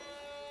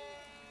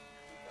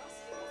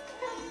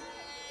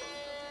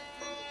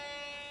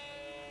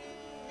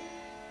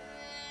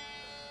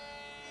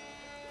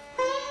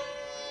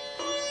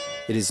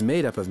 It is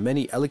made up of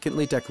many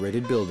elegantly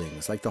decorated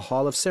buildings, like the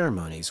Hall of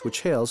Ceremonies,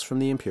 which hails from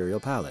the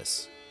Imperial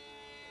Palace.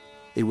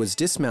 It was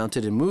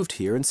dismounted and moved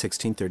here in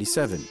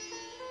 1637.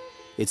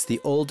 It's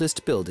the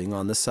oldest building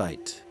on the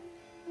site.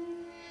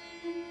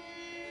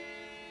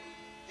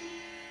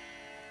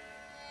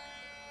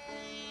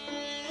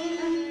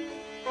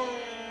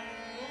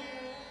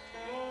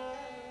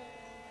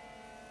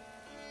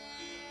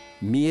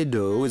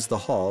 Miedo is the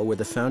hall where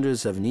the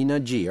founders of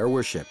Nina-ji are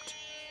worshipped.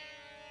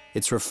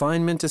 Its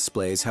refinement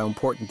displays how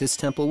important this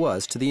temple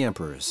was to the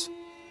emperors.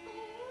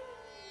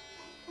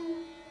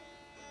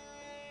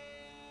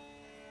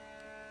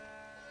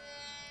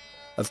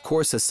 Of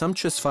course, a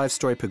sumptuous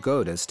 5-story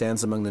pagoda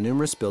stands among the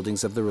numerous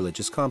buildings of the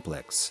religious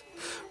complex.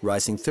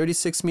 Rising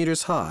 36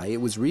 meters high,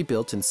 it was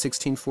rebuilt in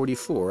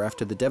 1644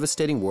 after the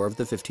devastating war of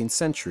the 15th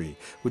century,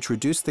 which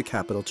reduced the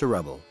capital to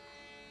rubble.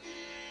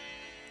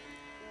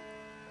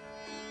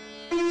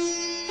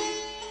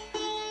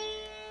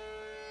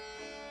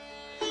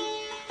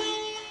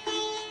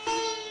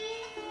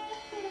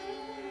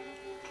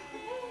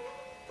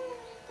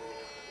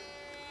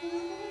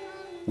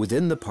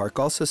 Within the park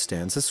also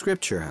stands a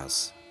scripture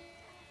house.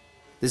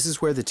 This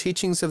is where the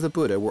teachings of the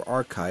Buddha were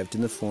archived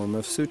in the form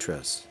of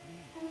sutras.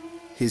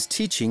 His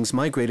teachings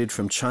migrated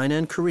from China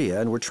and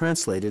Korea and were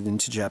translated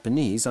into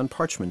Japanese on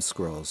parchment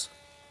scrolls.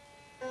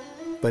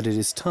 But it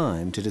is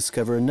time to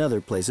discover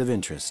another place of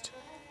interest.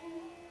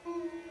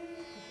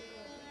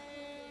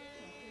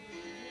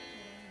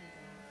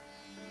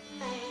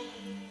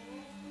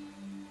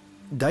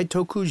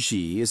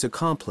 Daitoku-ji is a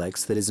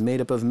complex that is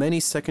made up of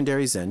many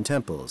secondary Zen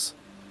temples.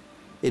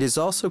 It is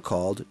also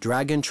called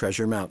Dragon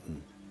Treasure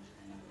Mountain.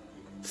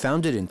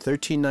 Founded in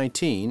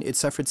 1319, it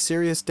suffered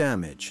serious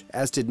damage,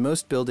 as did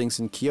most buildings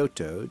in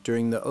Kyoto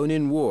during the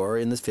Onin War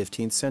in the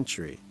 15th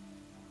century.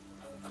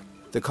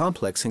 The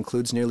complex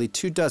includes nearly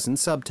 24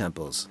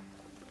 sub-temples.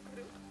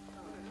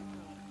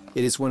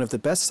 It is one of the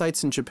best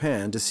sites in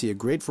Japan to see a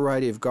great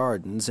variety of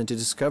gardens and to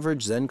discover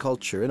Zen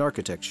culture and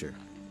architecture.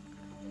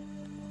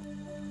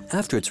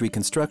 After its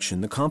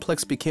reconstruction, the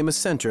complex became a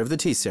center of the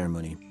tea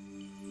ceremony.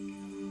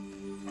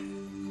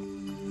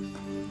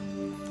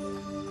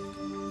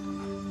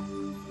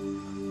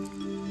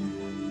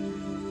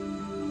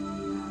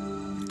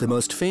 The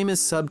most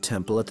famous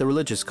sub-temple at the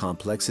religious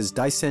complex is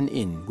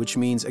Daisen-in, which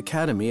means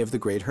Academy of the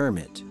Great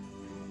Hermit.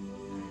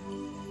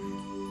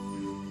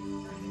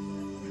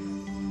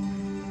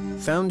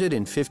 Founded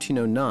in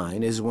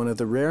 1509, it is one of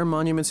the rare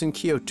monuments in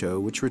Kyoto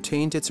which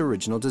retained its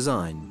original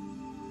design.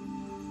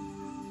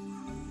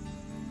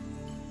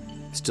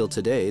 Still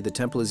today, the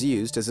temple is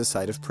used as a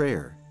site of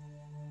prayer.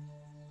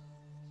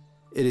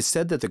 It is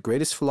said that the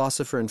greatest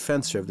philosopher and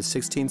fencer of the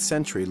 16th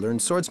century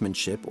learned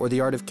swordsmanship or the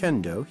art of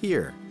kendo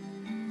here.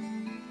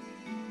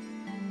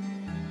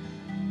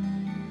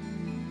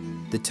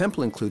 The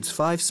temple includes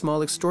 5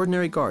 small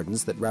extraordinary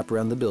gardens that wrap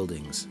around the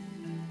buildings.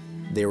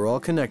 They were all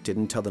connected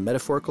and tell the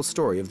metaphorical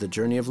story of the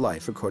journey of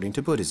life according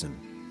to Buddhism.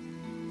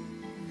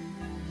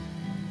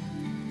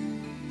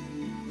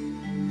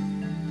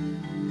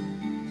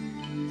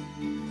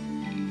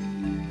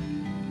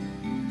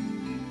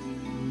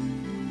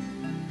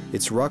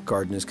 Its rock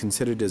garden is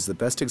considered as the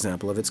best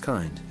example of its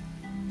kind.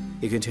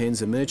 It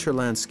contains a miniature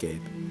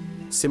landscape,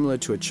 similar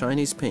to a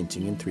Chinese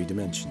painting in 3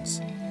 dimensions.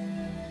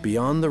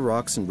 Beyond the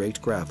rocks and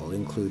raked gravel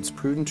includes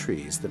prudent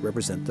trees that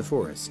represent the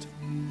forest.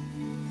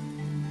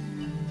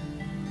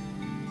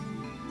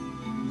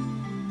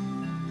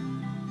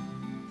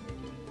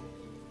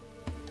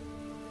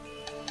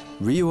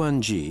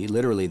 Ryuan-ji,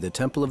 literally the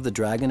Temple of the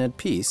Dragon at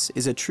Peace,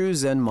 is a true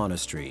Zen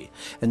monastery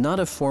and not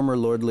a former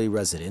lordly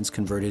residence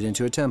converted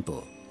into a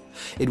temple.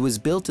 It was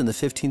built in the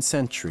 15th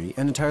century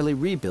and entirely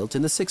rebuilt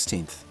in the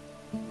 16th.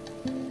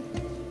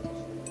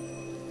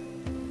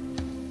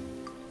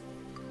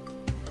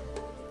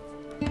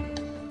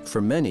 For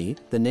many,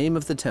 the name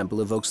of the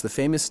temple evokes the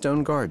famous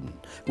stone garden,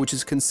 which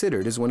is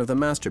considered as one of the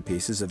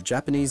masterpieces of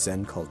Japanese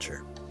Zen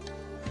culture.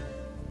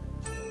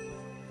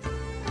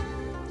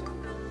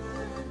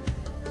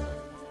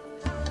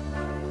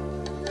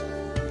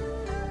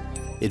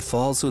 It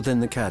falls within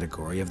the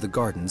category of the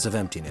Gardens of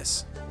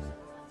Emptiness.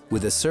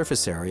 With a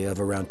surface area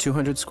of around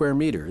 200 square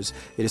meters,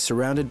 it is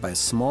surrounded by a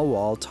small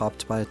wall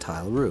topped by a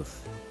tile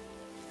roof.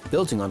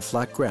 Building on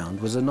flat ground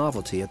was a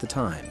novelty at the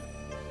time.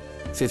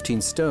 15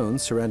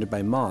 stones surrounded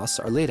by moss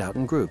are laid out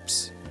in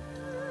groups.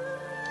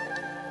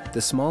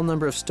 The small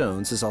number of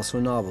stones is also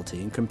a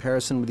novelty in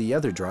comparison with the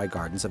other dry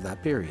gardens of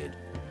that period.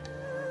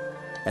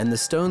 And the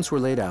stones were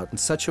laid out in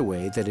such a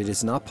way that it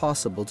is not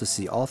possible to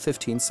see all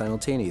 15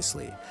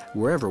 simultaneously,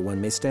 wherever one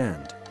may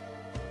stand.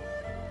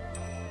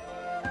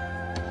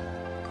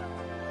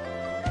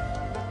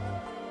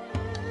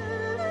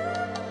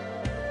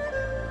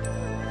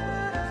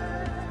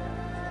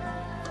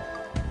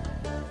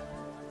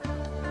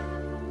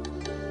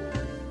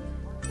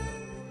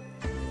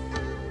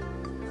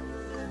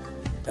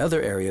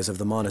 Other areas of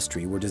the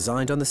monastery were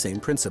designed on the same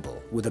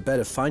principle, with a bed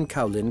of fine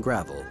kaolin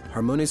gravel,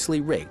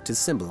 harmoniously raked to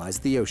symbolize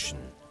the ocean.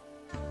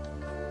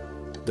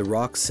 The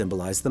rocks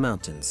symbolize the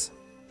mountains.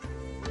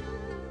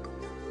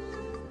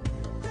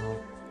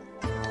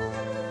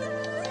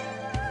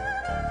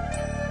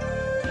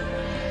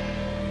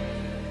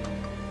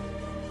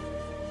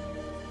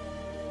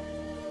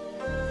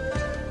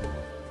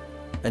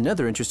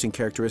 Another interesting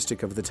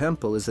characteristic of the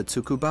temple is the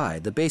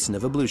tsukubai, the basin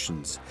of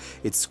ablutions.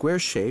 Its square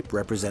shape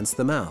represents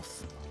the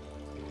mouth.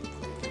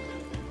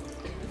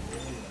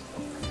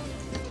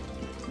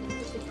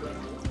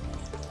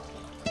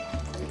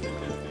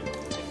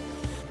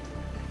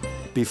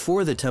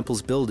 Before the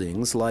temple's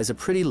buildings lies a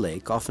pretty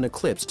lake often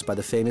eclipsed by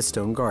the famous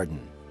stone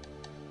garden.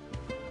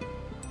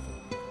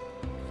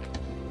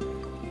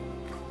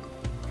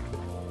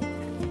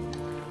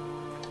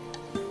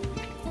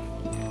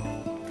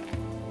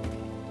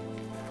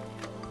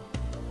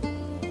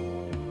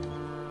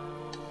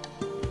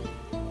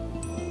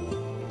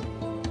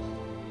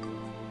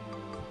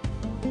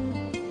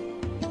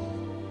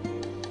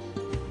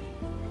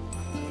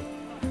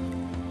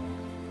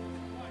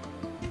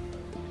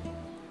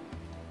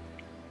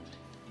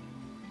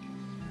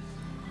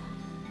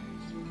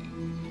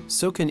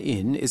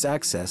 Soken-in is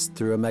accessed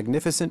through a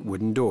magnificent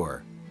wooden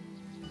door.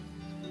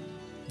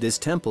 This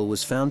temple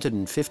was founded in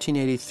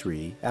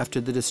 1583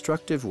 after the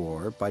destructive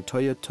war by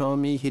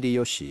Toyotomi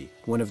Hideyoshi,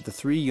 one of the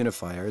 3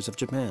 unifiers of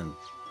Japan.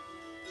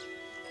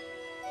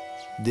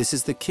 This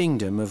is the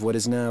kingdom of what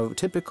is now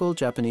typical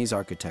Japanese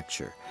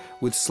architecture,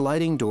 with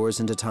sliding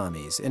doors and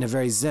tatamis in a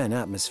very Zen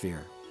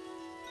atmosphere.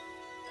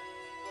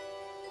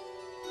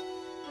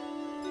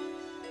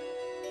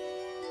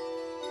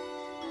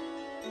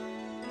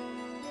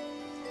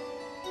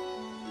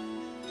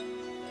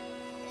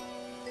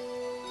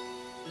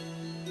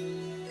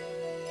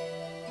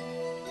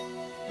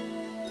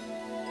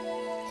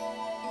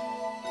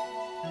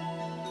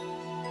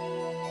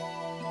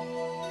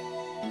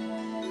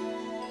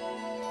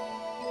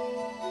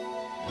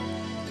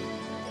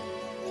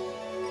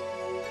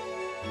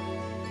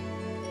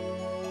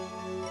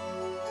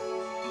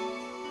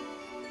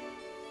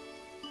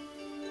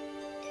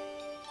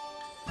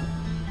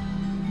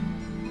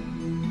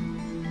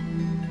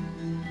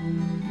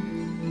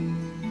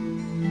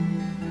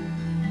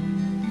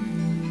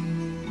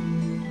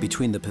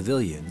 Between the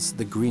pavilions,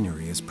 the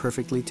greenery is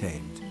perfectly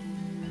tamed.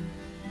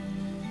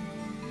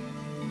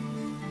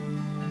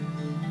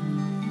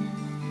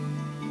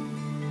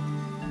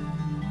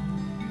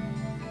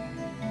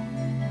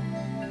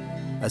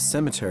 A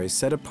cemetery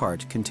set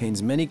apart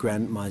contains many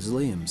granite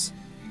mausoleums.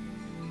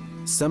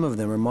 Some of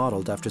them are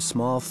modeled after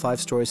small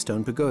 5-story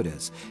stone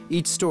pagodas,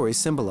 each story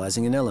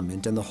symbolizing an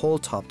element and the whole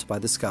topped by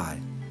the sky.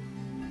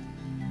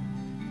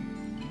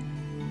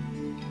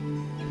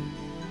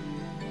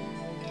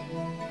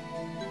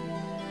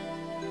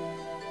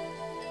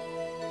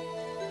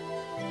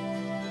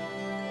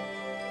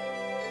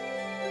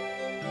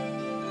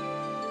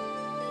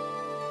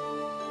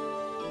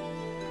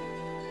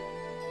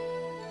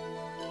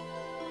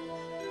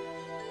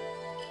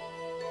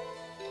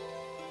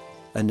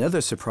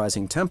 Another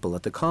surprising temple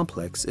at the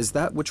complex is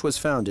that which was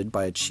founded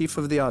by a chief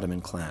of the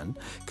Ottoman clan,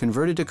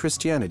 converted to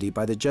Christianity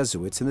by the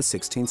Jesuits in the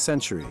 16th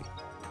century.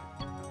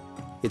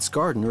 Its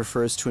garden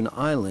refers to an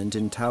island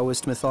in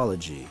Taoist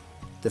mythology,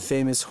 the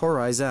famous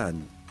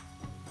Horizon.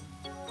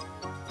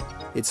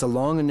 It's a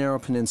long and narrow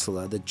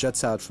peninsula that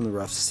juts out from the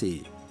rough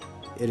sea.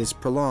 It is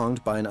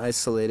prolonged by an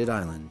isolated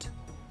island.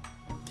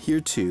 Here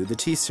too, the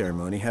tea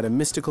ceremony had a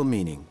mystical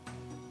meaning.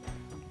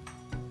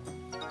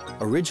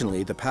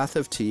 Originally, the path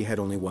of tea had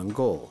only one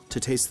goal, to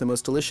taste the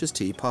most delicious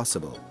tea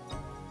possible.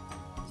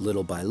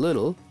 Little by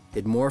little,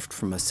 it morphed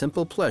from a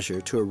simple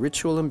pleasure to a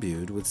ritual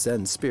imbued with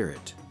Zen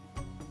spirit.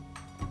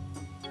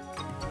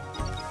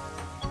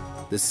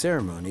 The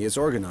ceremony is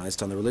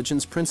organized on the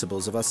religion's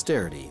principles of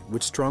austerity,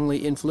 which strongly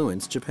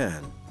influenced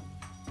Japan.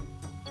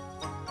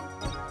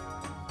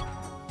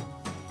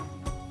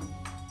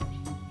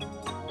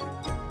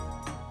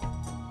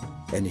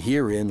 And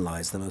herein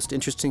lies the most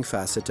interesting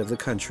facet of the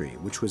country,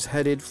 which was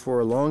headed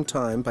for a long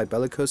time by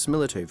bellicose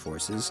military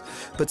forces,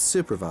 but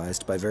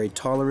supervised by very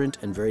tolerant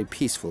and very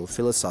peaceful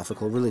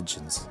philosophical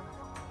religions.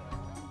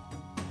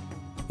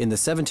 In the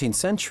 17th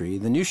century,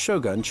 the new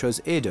shogun chose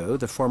Edo,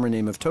 the former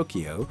name of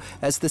Tokyo,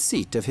 as the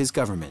seat of his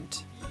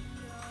government.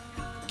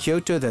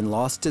 Kyoto then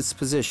lost its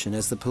position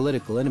as the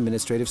political and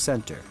administrative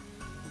center.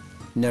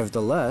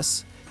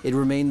 Nevertheless, it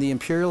remained the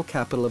imperial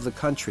capital of the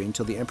country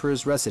until the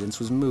emperor's residence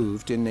was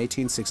moved in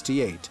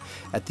 1868,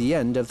 at the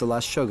end of the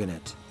last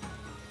shogunate.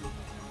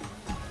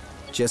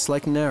 Just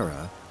like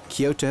Nara,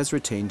 Kyoto has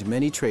retained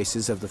many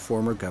traces of the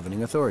former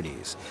governing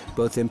authorities,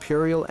 both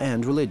imperial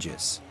and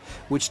religious,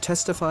 which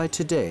testify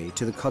today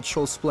to the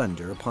cultural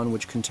splendor upon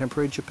which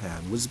contemporary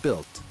Japan was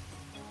built.